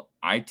potential,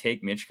 I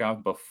take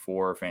Michkov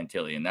before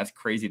Fantilli, and that's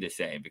crazy to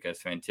say because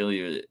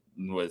Fantilli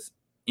was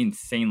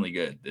insanely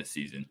good this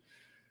season.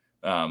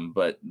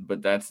 But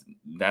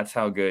that's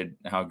how good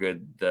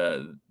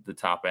the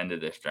top end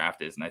of this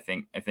draft is, and I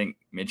think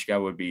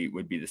Michkov would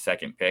be the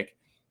second pick,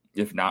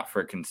 if not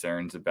for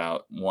concerns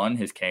about, one,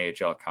 his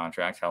KHL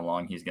contract, how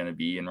long he's going to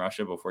be in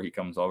Russia before he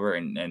comes over,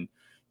 and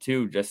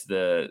two, just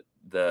the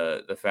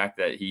fact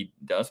that he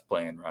does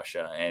play in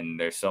Russia, and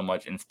there's so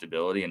much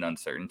instability and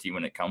uncertainty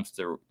when it comes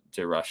to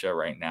Russia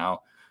right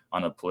now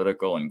on a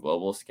political and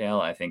global scale.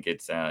 I think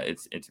it's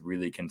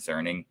really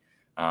concerning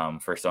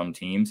for some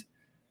teams.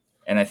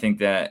 And I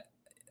think,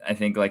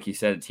 like you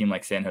said, a team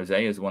like San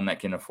Jose is one that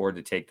can afford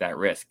to take that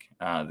risk.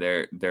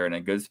 They're in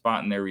a good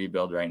spot in their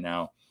rebuild right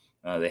now.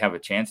 They have a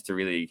chance to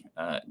really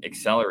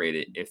accelerate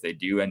it if they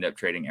do end up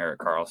trading Erik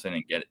Karlsson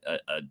and get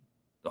a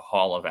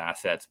haul of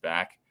assets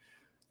back.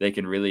 They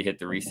can really hit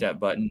the reset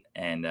button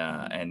and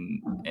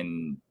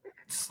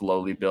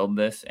slowly build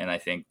this. And I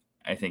think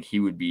he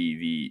would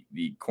be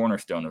the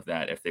cornerstone of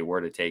that if they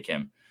were to take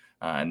him.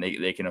 And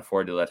they can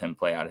afford to let him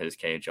play out his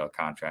KHL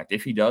contract.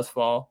 If he does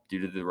fall due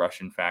to the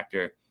Russian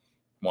factor,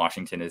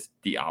 Washington is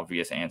the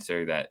obvious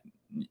answer that,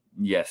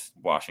 yes,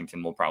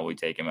 Washington will probably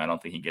take him. I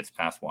don't think he gets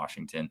past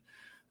Washington.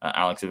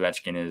 Alex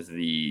Ovechkin is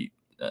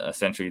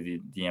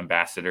essentially the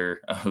ambassador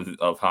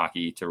of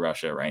hockey to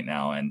Russia right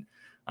now. And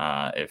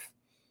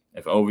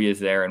if Ovi is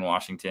there in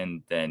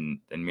Washington, then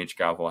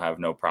Michkov will have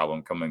no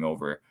problem coming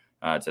over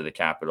to the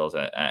Capitals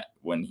at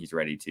when he's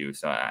ready to.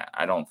 So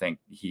I don't think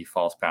he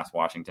falls past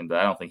Washington, but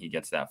I don't think he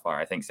gets that far.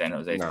 I think San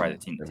Jose is probably the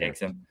team that takes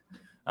him.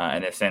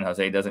 And if San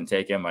Jose doesn't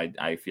take him,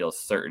 I feel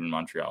certain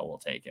Montreal will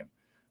take him.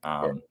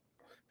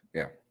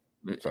 Yeah.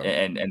 So.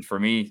 And for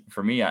me,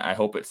 I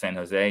hope it's San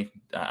Jose.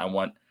 I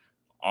want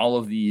all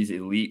of these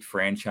elite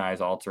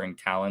franchise-altering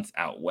talents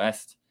out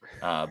west.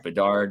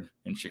 Bedard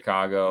in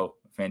Chicago,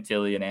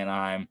 Fantilli in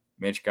Anaheim,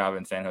 Michkov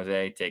in San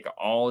Jose. Take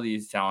all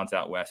these talents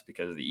out west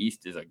because the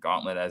East is a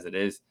gauntlet as it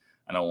is.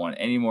 I don't want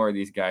any more of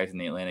these guys in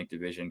the Atlantic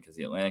Division because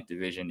the Atlantic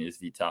Division is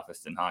the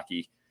toughest in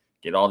hockey.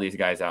 Get all these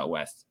guys out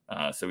west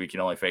so we can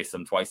only face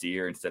them twice a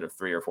year instead of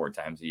 3 or 4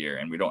 times a year,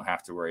 and we don't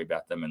have to worry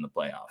about them in the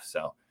playoffs.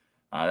 So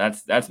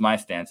that's my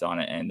stance on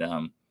it.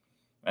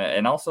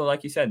 And also,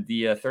 like you said,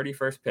 the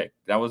 31st pick,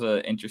 that was an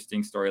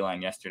interesting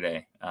storyline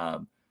yesterday.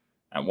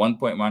 At one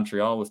point,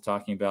 Montreal was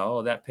talking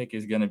about, that pick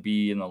is going to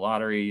be in the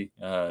lottery,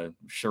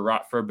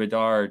 Sherratt for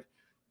Bedard.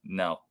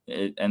 No,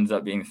 it ends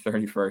up being the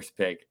 31st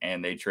pick,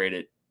 and they trade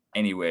it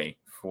anyway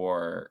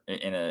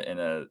in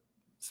a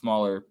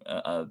smaller,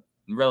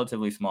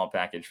 relatively small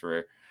package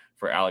for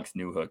Alex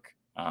Newhook,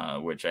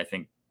 which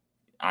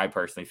I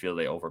personally feel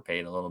they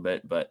overpaid a little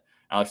bit, but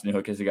Alex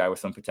Newhook is a guy with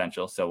some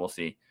potential, so we'll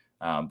see.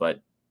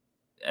 But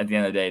at the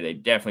end of the day, they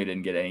definitely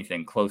didn't get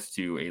anything close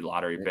to a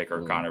lottery pick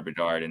or Connor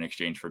Bedard in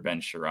exchange for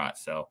Ben Sherratt.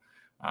 So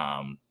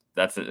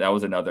that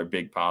was another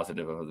big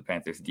positive of the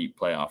Panthers' deep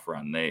playoff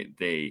run.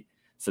 They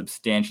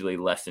substantially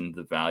lessened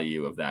the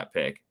value of that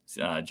pick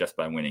just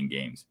by winning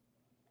games.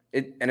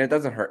 It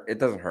doesn't hurt. It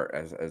doesn't hurt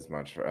as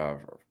much.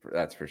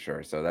 That's for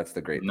sure. So that's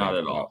the great thing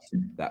about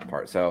that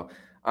part. So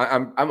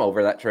I'm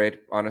over that trade.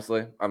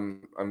 Honestly,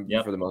 I'm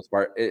for the most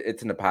part.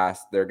 It's in the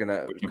past.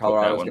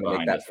 Colorado's gonna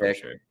make that pick,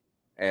 sure.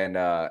 And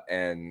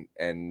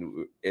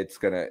it's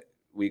gonna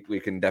we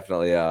can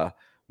definitely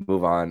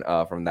move on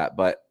from that.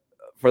 But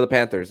for the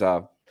Panthers,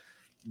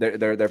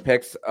 their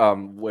picks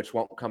which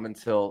won't come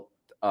until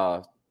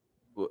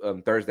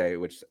Thursday,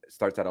 which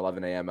starts at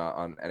 11 a.m.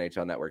 on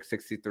NHL Network.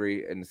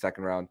 63 in the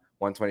second round,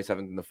 127th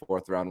in the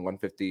fourth round,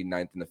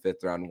 159th in the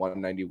fifth round,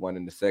 191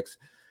 in the sixth,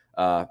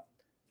 and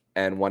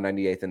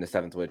 198th in the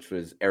seventh, which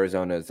was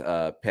Arizona's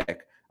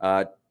pick.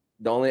 I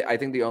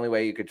think the only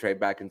way you could trade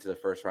back into the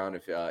first round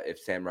if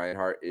Sam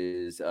Reinhart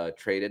is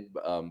traded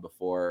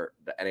before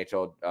the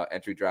NHL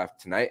entry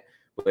draft tonight,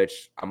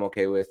 which I'm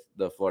okay with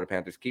the Florida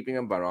Panthers keeping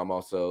him, but I'm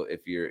also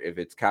if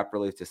it's cap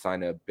relief to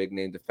sign a big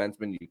name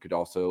defenseman, you could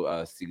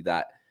also see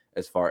that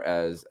as far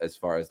as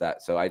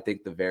that. So I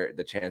think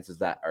the chances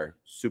that are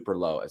super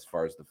low as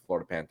far as the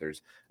Florida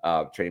Panthers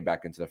trading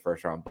back into the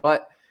first round.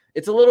 But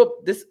it's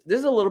this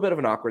is a little bit of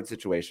an awkward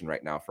situation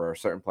right now for a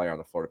certain player on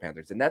the Florida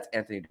Panthers, and that's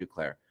Anthony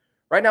Duclair.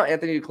 Right now,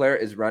 Anthony Duclair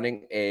is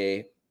running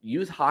a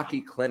youth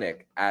hockey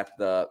clinic at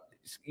the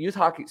youth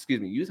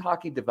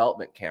hockey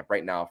development camp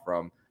right now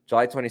from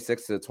July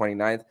 26th to the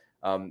 29th.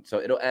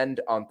 So it'll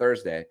end on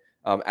Thursday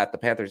at the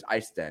Panthers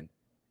Ice Den.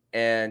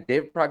 And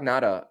David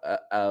Prognata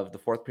of the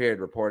fourth period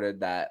reported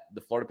that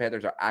the Florida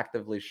Panthers are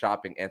actively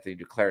shopping Anthony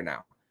Duclair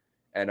now.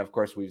 And of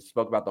course, we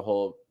spoke about the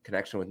whole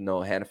connection with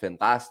Noah Hannafin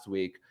last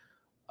week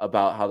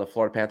about how the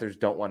Florida Panthers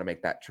don't want to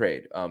make that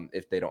trade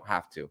if they don't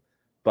have to.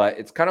 But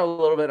it's kind of a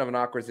little bit of an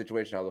awkward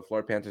situation how the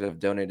Florida Panthers have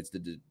donated to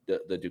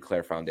the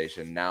Duclair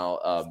Foundation.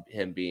 Now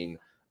him being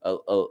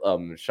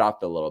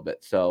shopped a little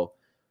bit. So,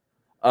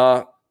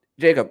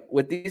 Jacob,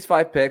 with these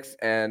 5 picks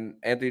and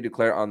Anthony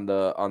Duclair on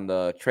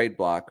the trade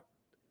block,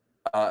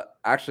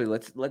 actually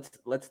let's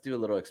do a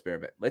little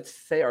experiment. Let's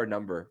say our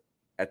number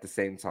at the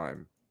same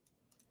time.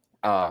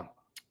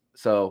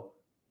 So,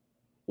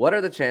 what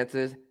are the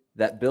chances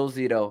that Bill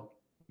Zito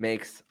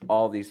makes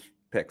all these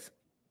picks?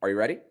 Are you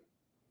ready?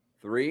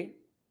 3,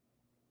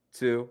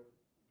 2,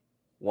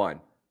 1.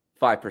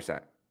 5%.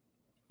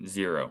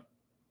 0.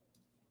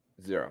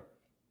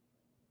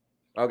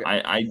 Okay.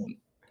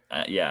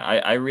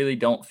 I really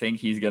don't think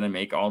he's going to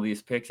make all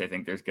these picks. I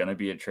think there's going to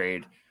be a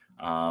trade.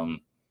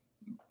 When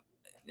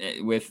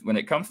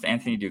it comes to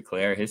Anthony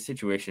Duclair, his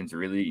situation is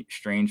really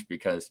strange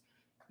because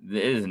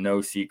there is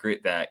no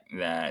secret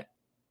that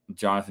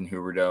Jonathan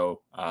Huberdeau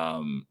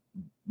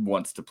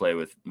wants to play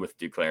with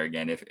Duclair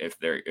again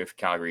if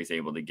Calgary is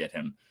able to get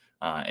him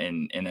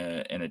in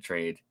a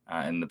trade.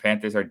 And the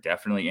Panthers are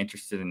definitely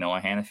interested in Noah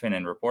Hannafin,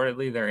 and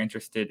reportedly they're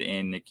interested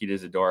in Nikita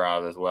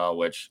Zadorov as well,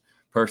 which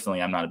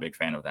personally I'm not a big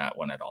fan of that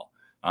one at all.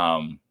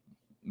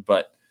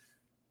 But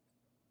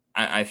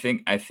I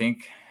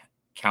think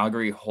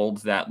Calgary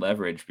holds that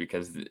leverage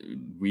because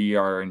we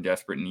are in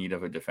desperate need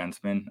of a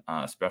defenseman,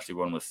 especially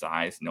one with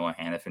size. Noah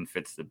Hannafin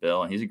fits the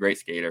bill, and he's a great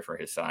skater for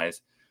his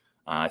size.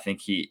 I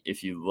think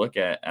if you look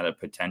at a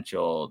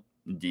potential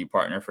D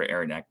partner for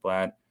Aaron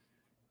Ekblad,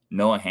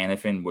 Noah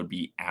Hannafin would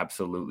be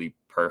absolutely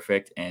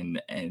perfect,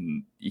 and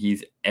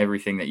he's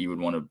everything that you'd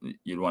want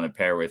to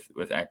pair with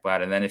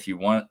Ekblad. And then if you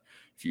want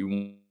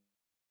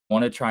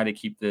to try to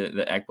keep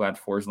the Ekblad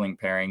Forsling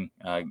pairing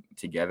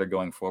together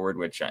going forward,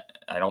 which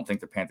I don't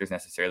think the Panthers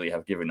necessarily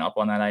have given up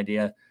on that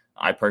idea.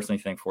 I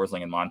personally think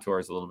Forsling and Montour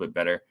is a little bit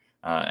better,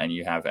 and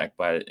you have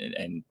Ekblad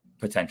and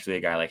potentially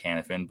a guy like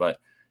Hannafin, but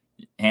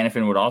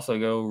Hannafin would also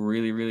go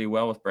really, really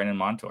well with Brandon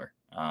Montour.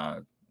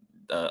 A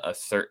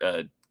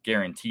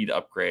guaranteed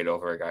upgrade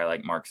over a guy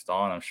like Mark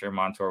Stahl, and I'm sure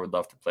Montour would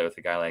love to play with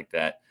a guy like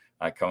that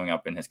coming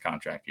up in his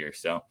contract year.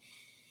 So,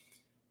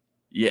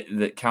 yeah,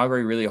 the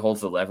Calgary really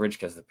holds the leverage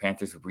because the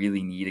Panthers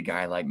really need a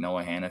guy like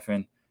Noah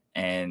Hannafin,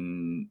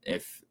 and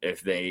if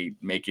they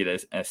make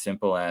it as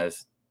simple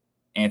as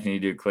Anthony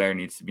Duclair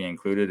needs to be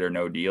included or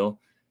no deal,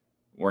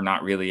 we're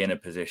not really in a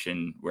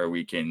position where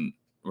we can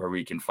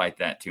fight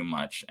that too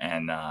much,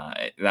 and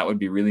that would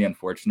be really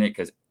unfortunate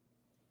because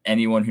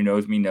anyone who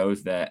knows me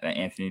knows that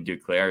Anthony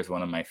Duclair is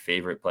one of my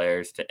favorite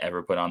players to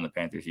ever put on the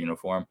Panthers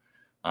uniform,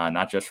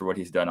 not just for what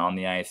he's done on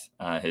the ice,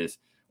 his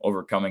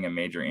overcoming a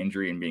major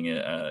injury and being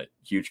a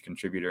huge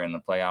contributor in the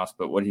playoffs,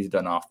 but what he's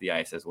done off the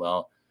ice as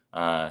well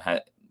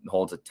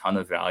holds a ton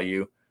of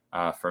value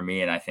for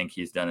me, and I think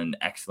he's done an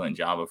excellent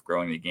job of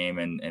growing the game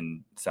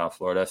in South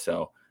Florida.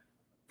 So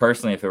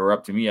personally, if it were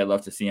up to me, I'd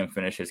love to see him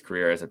finish his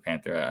career as a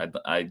Panther.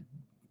 I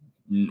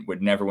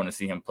would never want to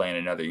see him play in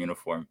another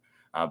uniform.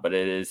 But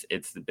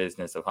it's the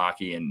business of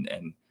hockey, and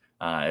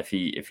if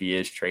he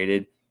is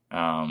traded,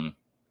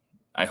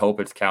 I hope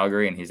it's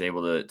Calgary and he's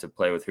able to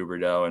play with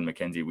Huberdeau and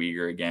Mackenzie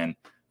Weegar again.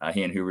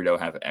 He and Huberdeau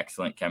have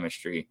excellent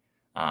chemistry,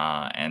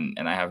 and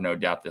I have no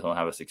doubt that he'll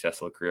have a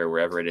successful career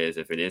wherever it is.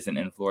 If it isn't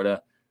in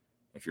Florida,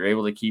 if you're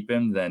able to keep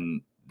him,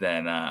 then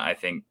I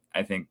think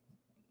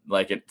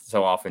like it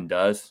so often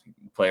does,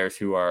 players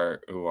who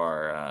are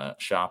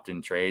shopped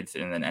in trades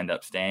and then end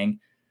up staying,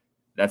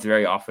 that's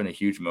very often a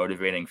huge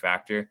motivating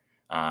factor.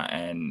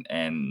 And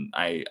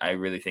I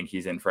really think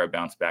he's in for a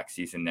bounce back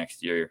season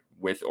next year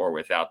with or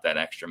without that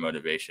extra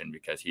motivation,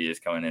 because he is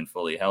coming in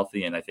fully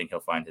healthy, and I think he'll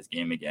find his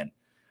game again.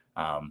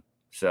 That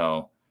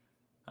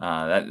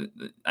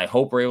I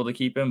hope we're able to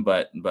keep him,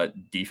 but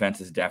defense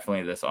is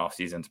definitely this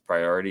offseason's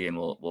priority, and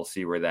we'll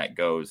see where that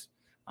goes.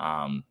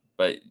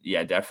 But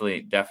yeah,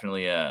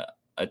 definitely a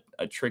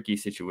tricky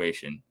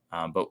situation.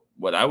 But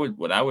what I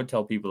would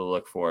tell people to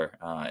look for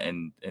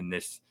in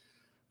this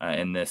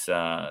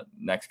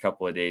next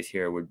couple of days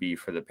here would be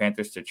for the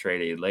Panthers to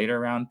trade a later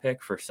round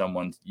pick for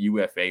someone's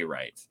UFA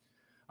rights,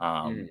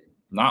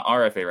 not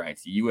RFA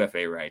rights,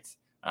 UFA rights,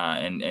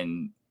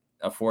 and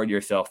afford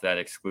yourself that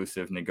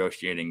exclusive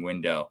negotiating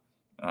window.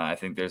 I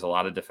think there's a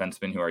lot of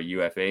defensemen who are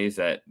UFAs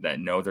that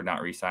know they're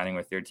not re-signing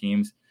with their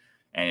teams.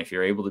 And if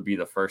you're able to be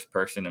the first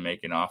person to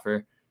make an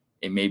offer,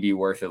 it may be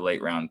worth a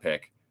late round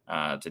pick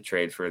to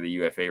trade for the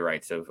UFA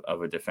rights of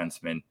a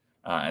defenseman.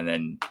 And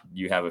then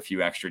you have a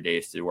few extra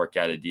days to work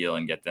out a deal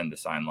and get them to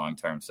sign long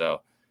term. So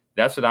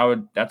that's what I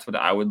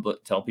would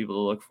tell people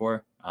to look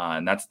for.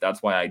 And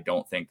that's why I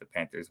don't think the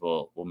Panthers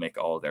will make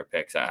all of their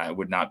picks. I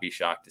would not be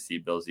shocked to see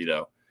Bill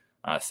Zito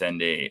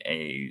send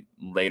a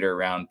later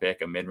round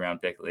pick, a mid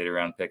round pick, later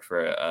round pick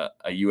for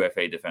a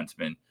UFA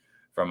defenseman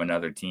from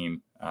another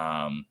team.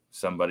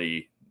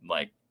 Somebody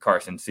like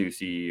Carson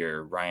Soucy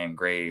or Ryan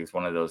Graves,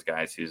 one of those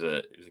guys who's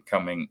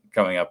coming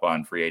up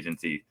on free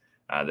agency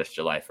this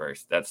July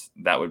 1st.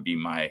 That would be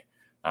my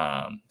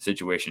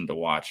situation to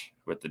watch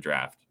with the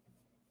draft.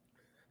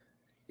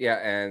 Yeah,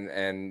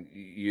 and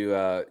you,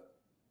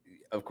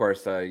 of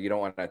course, you don't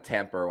want to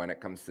tamper when it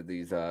comes to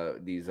these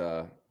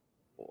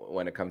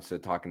when it comes to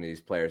talking to these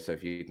players. So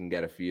if you can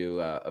get a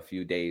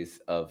few days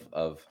of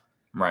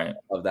right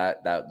of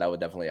that would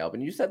definitely help.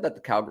 And you said that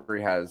the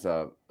Calgary has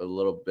a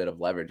little bit of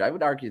leverage. I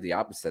would argue the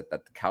opposite,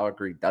 that the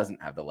Calgary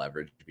doesn't have the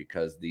leverage,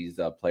 because these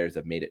players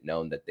have made it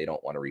known that they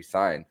don't want to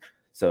re-sign.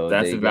 So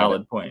that's a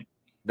valid point.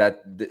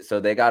 So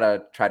they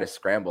gotta try to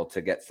scramble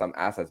to get some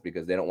assets,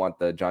 because they don't want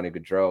the Johnny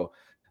Gaudreau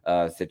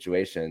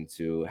situation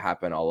to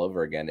happen all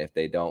over again if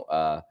they don't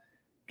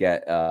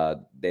get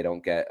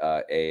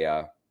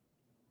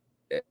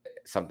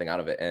something out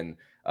of it. And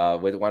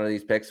with one of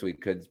these picks, we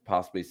could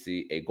possibly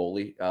see a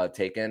goalie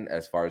taken,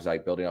 as far as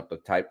like building up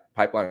the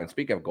pipeline. And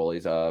speaking of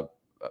goalies,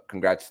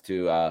 congrats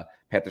to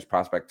Panthers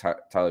prospect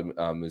Tyler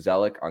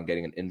Muzelik on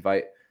getting an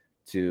invite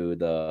to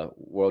the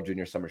World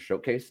Junior Summer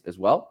Showcase as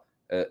well.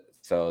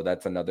 So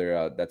that's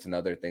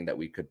another thing that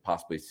we could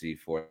possibly see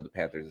for the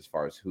Panthers as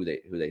far as who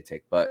they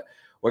take. But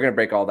we're gonna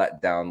break all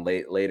that down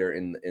later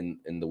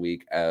in the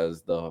week,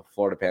 as the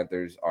Florida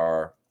Panthers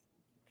are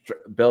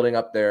building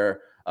up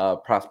their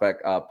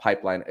prospect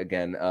pipeline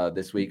again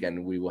this week,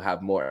 and we will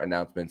have more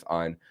announcements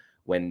on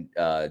when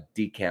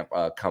D-Camp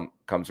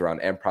comes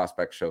around, and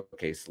Prospect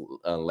Showcase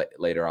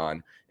later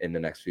on in the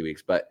next few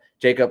weeks. But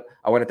Jacob,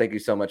 I want to thank you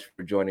so much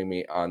for joining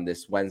me on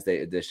this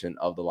Wednesday edition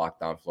of the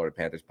Locked On Florida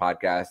Panthers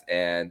podcast.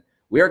 And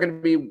we are going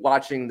to be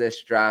watching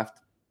this draft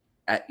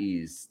at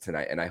ease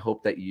tonight, and I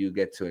hope that you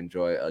get to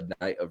enjoy a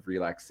night of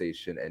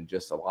relaxation and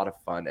just a lot of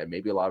fun, and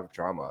maybe a lot of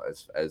drama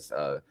as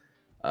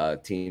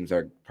teams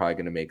are probably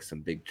going to make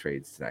some big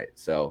trades tonight.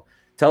 So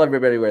tell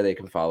everybody where they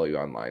can follow you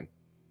online.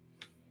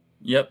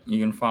 Yep, you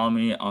can follow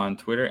me on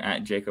Twitter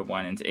at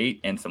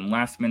JacobWinans8, and some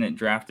last-minute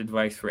draft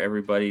advice for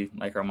everybody.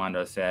 Like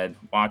Armando said,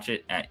 watch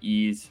it at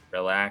ease,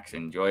 relax,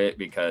 enjoy it,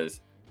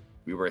 because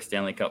We were a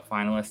Stanley Cup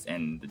finalist,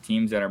 and the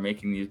teams that are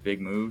making these big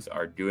moves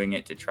are doing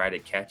it to try to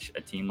catch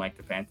a team like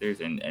the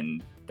Panthers,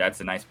 and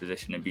that's a nice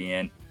position to be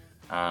in.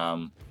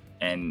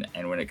 And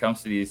when it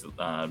comes to these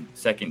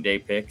second day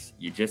picks,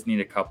 you just need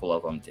a couple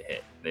of them to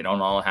hit. They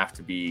don't all have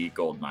to be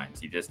gold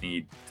mines. You just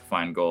need to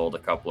find gold a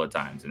couple of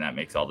times, and that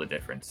makes all the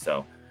difference.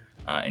 So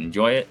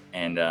enjoy it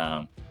and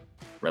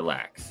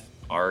relax.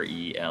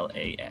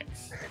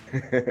 RELAX.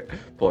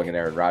 Pulling an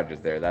Aaron Rodgers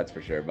there, that's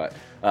for sure. But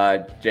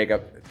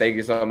Jacob, thank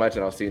you so much,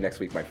 and I'll see you next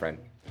week, my friend.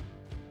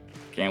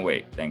 Can't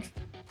wait. Thanks.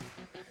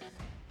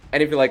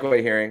 And if you like what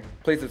you're hearing,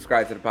 please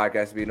subscribe to the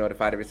podcast to be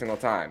notified every single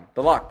time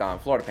the Locked On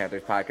Florida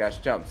Panthers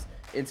podcast jumps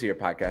into your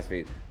podcast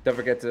feed. Don't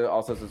forget to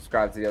also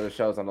subscribe to the other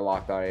shows on the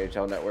Locked On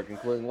NHL network,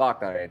 including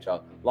Locked On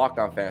NHL, Locked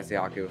On Fantasy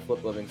Hockey with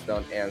Flip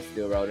Livingstone and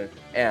Steel Roden,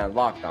 and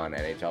Locked On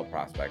NHL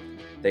Prospect.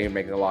 Thank you for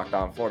making the Locked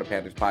On Florida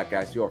Panthers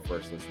podcast your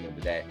first listen of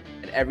the day.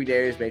 And every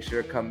day, make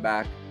sure to come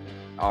back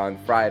on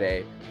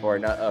Friday for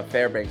a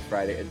Fairbanks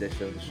Friday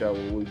edition of the show,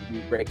 where we'll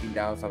be breaking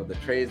down some of the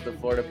trades the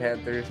Florida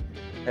Panthers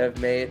have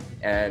made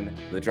and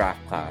the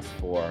draft class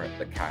for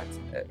the Cats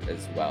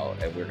as well.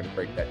 And we're going to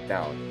break that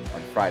down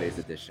on Friday's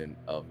edition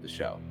of the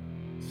show.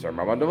 Sir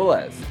Armando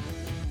Velez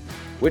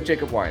with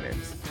Jacob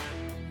Winans.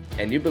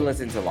 And you've been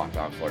listening to Locked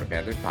On Florida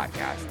Panthers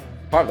podcast,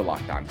 part of the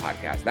Locked On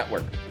Podcast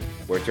Network,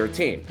 where it's your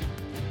team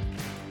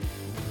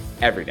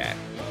every day.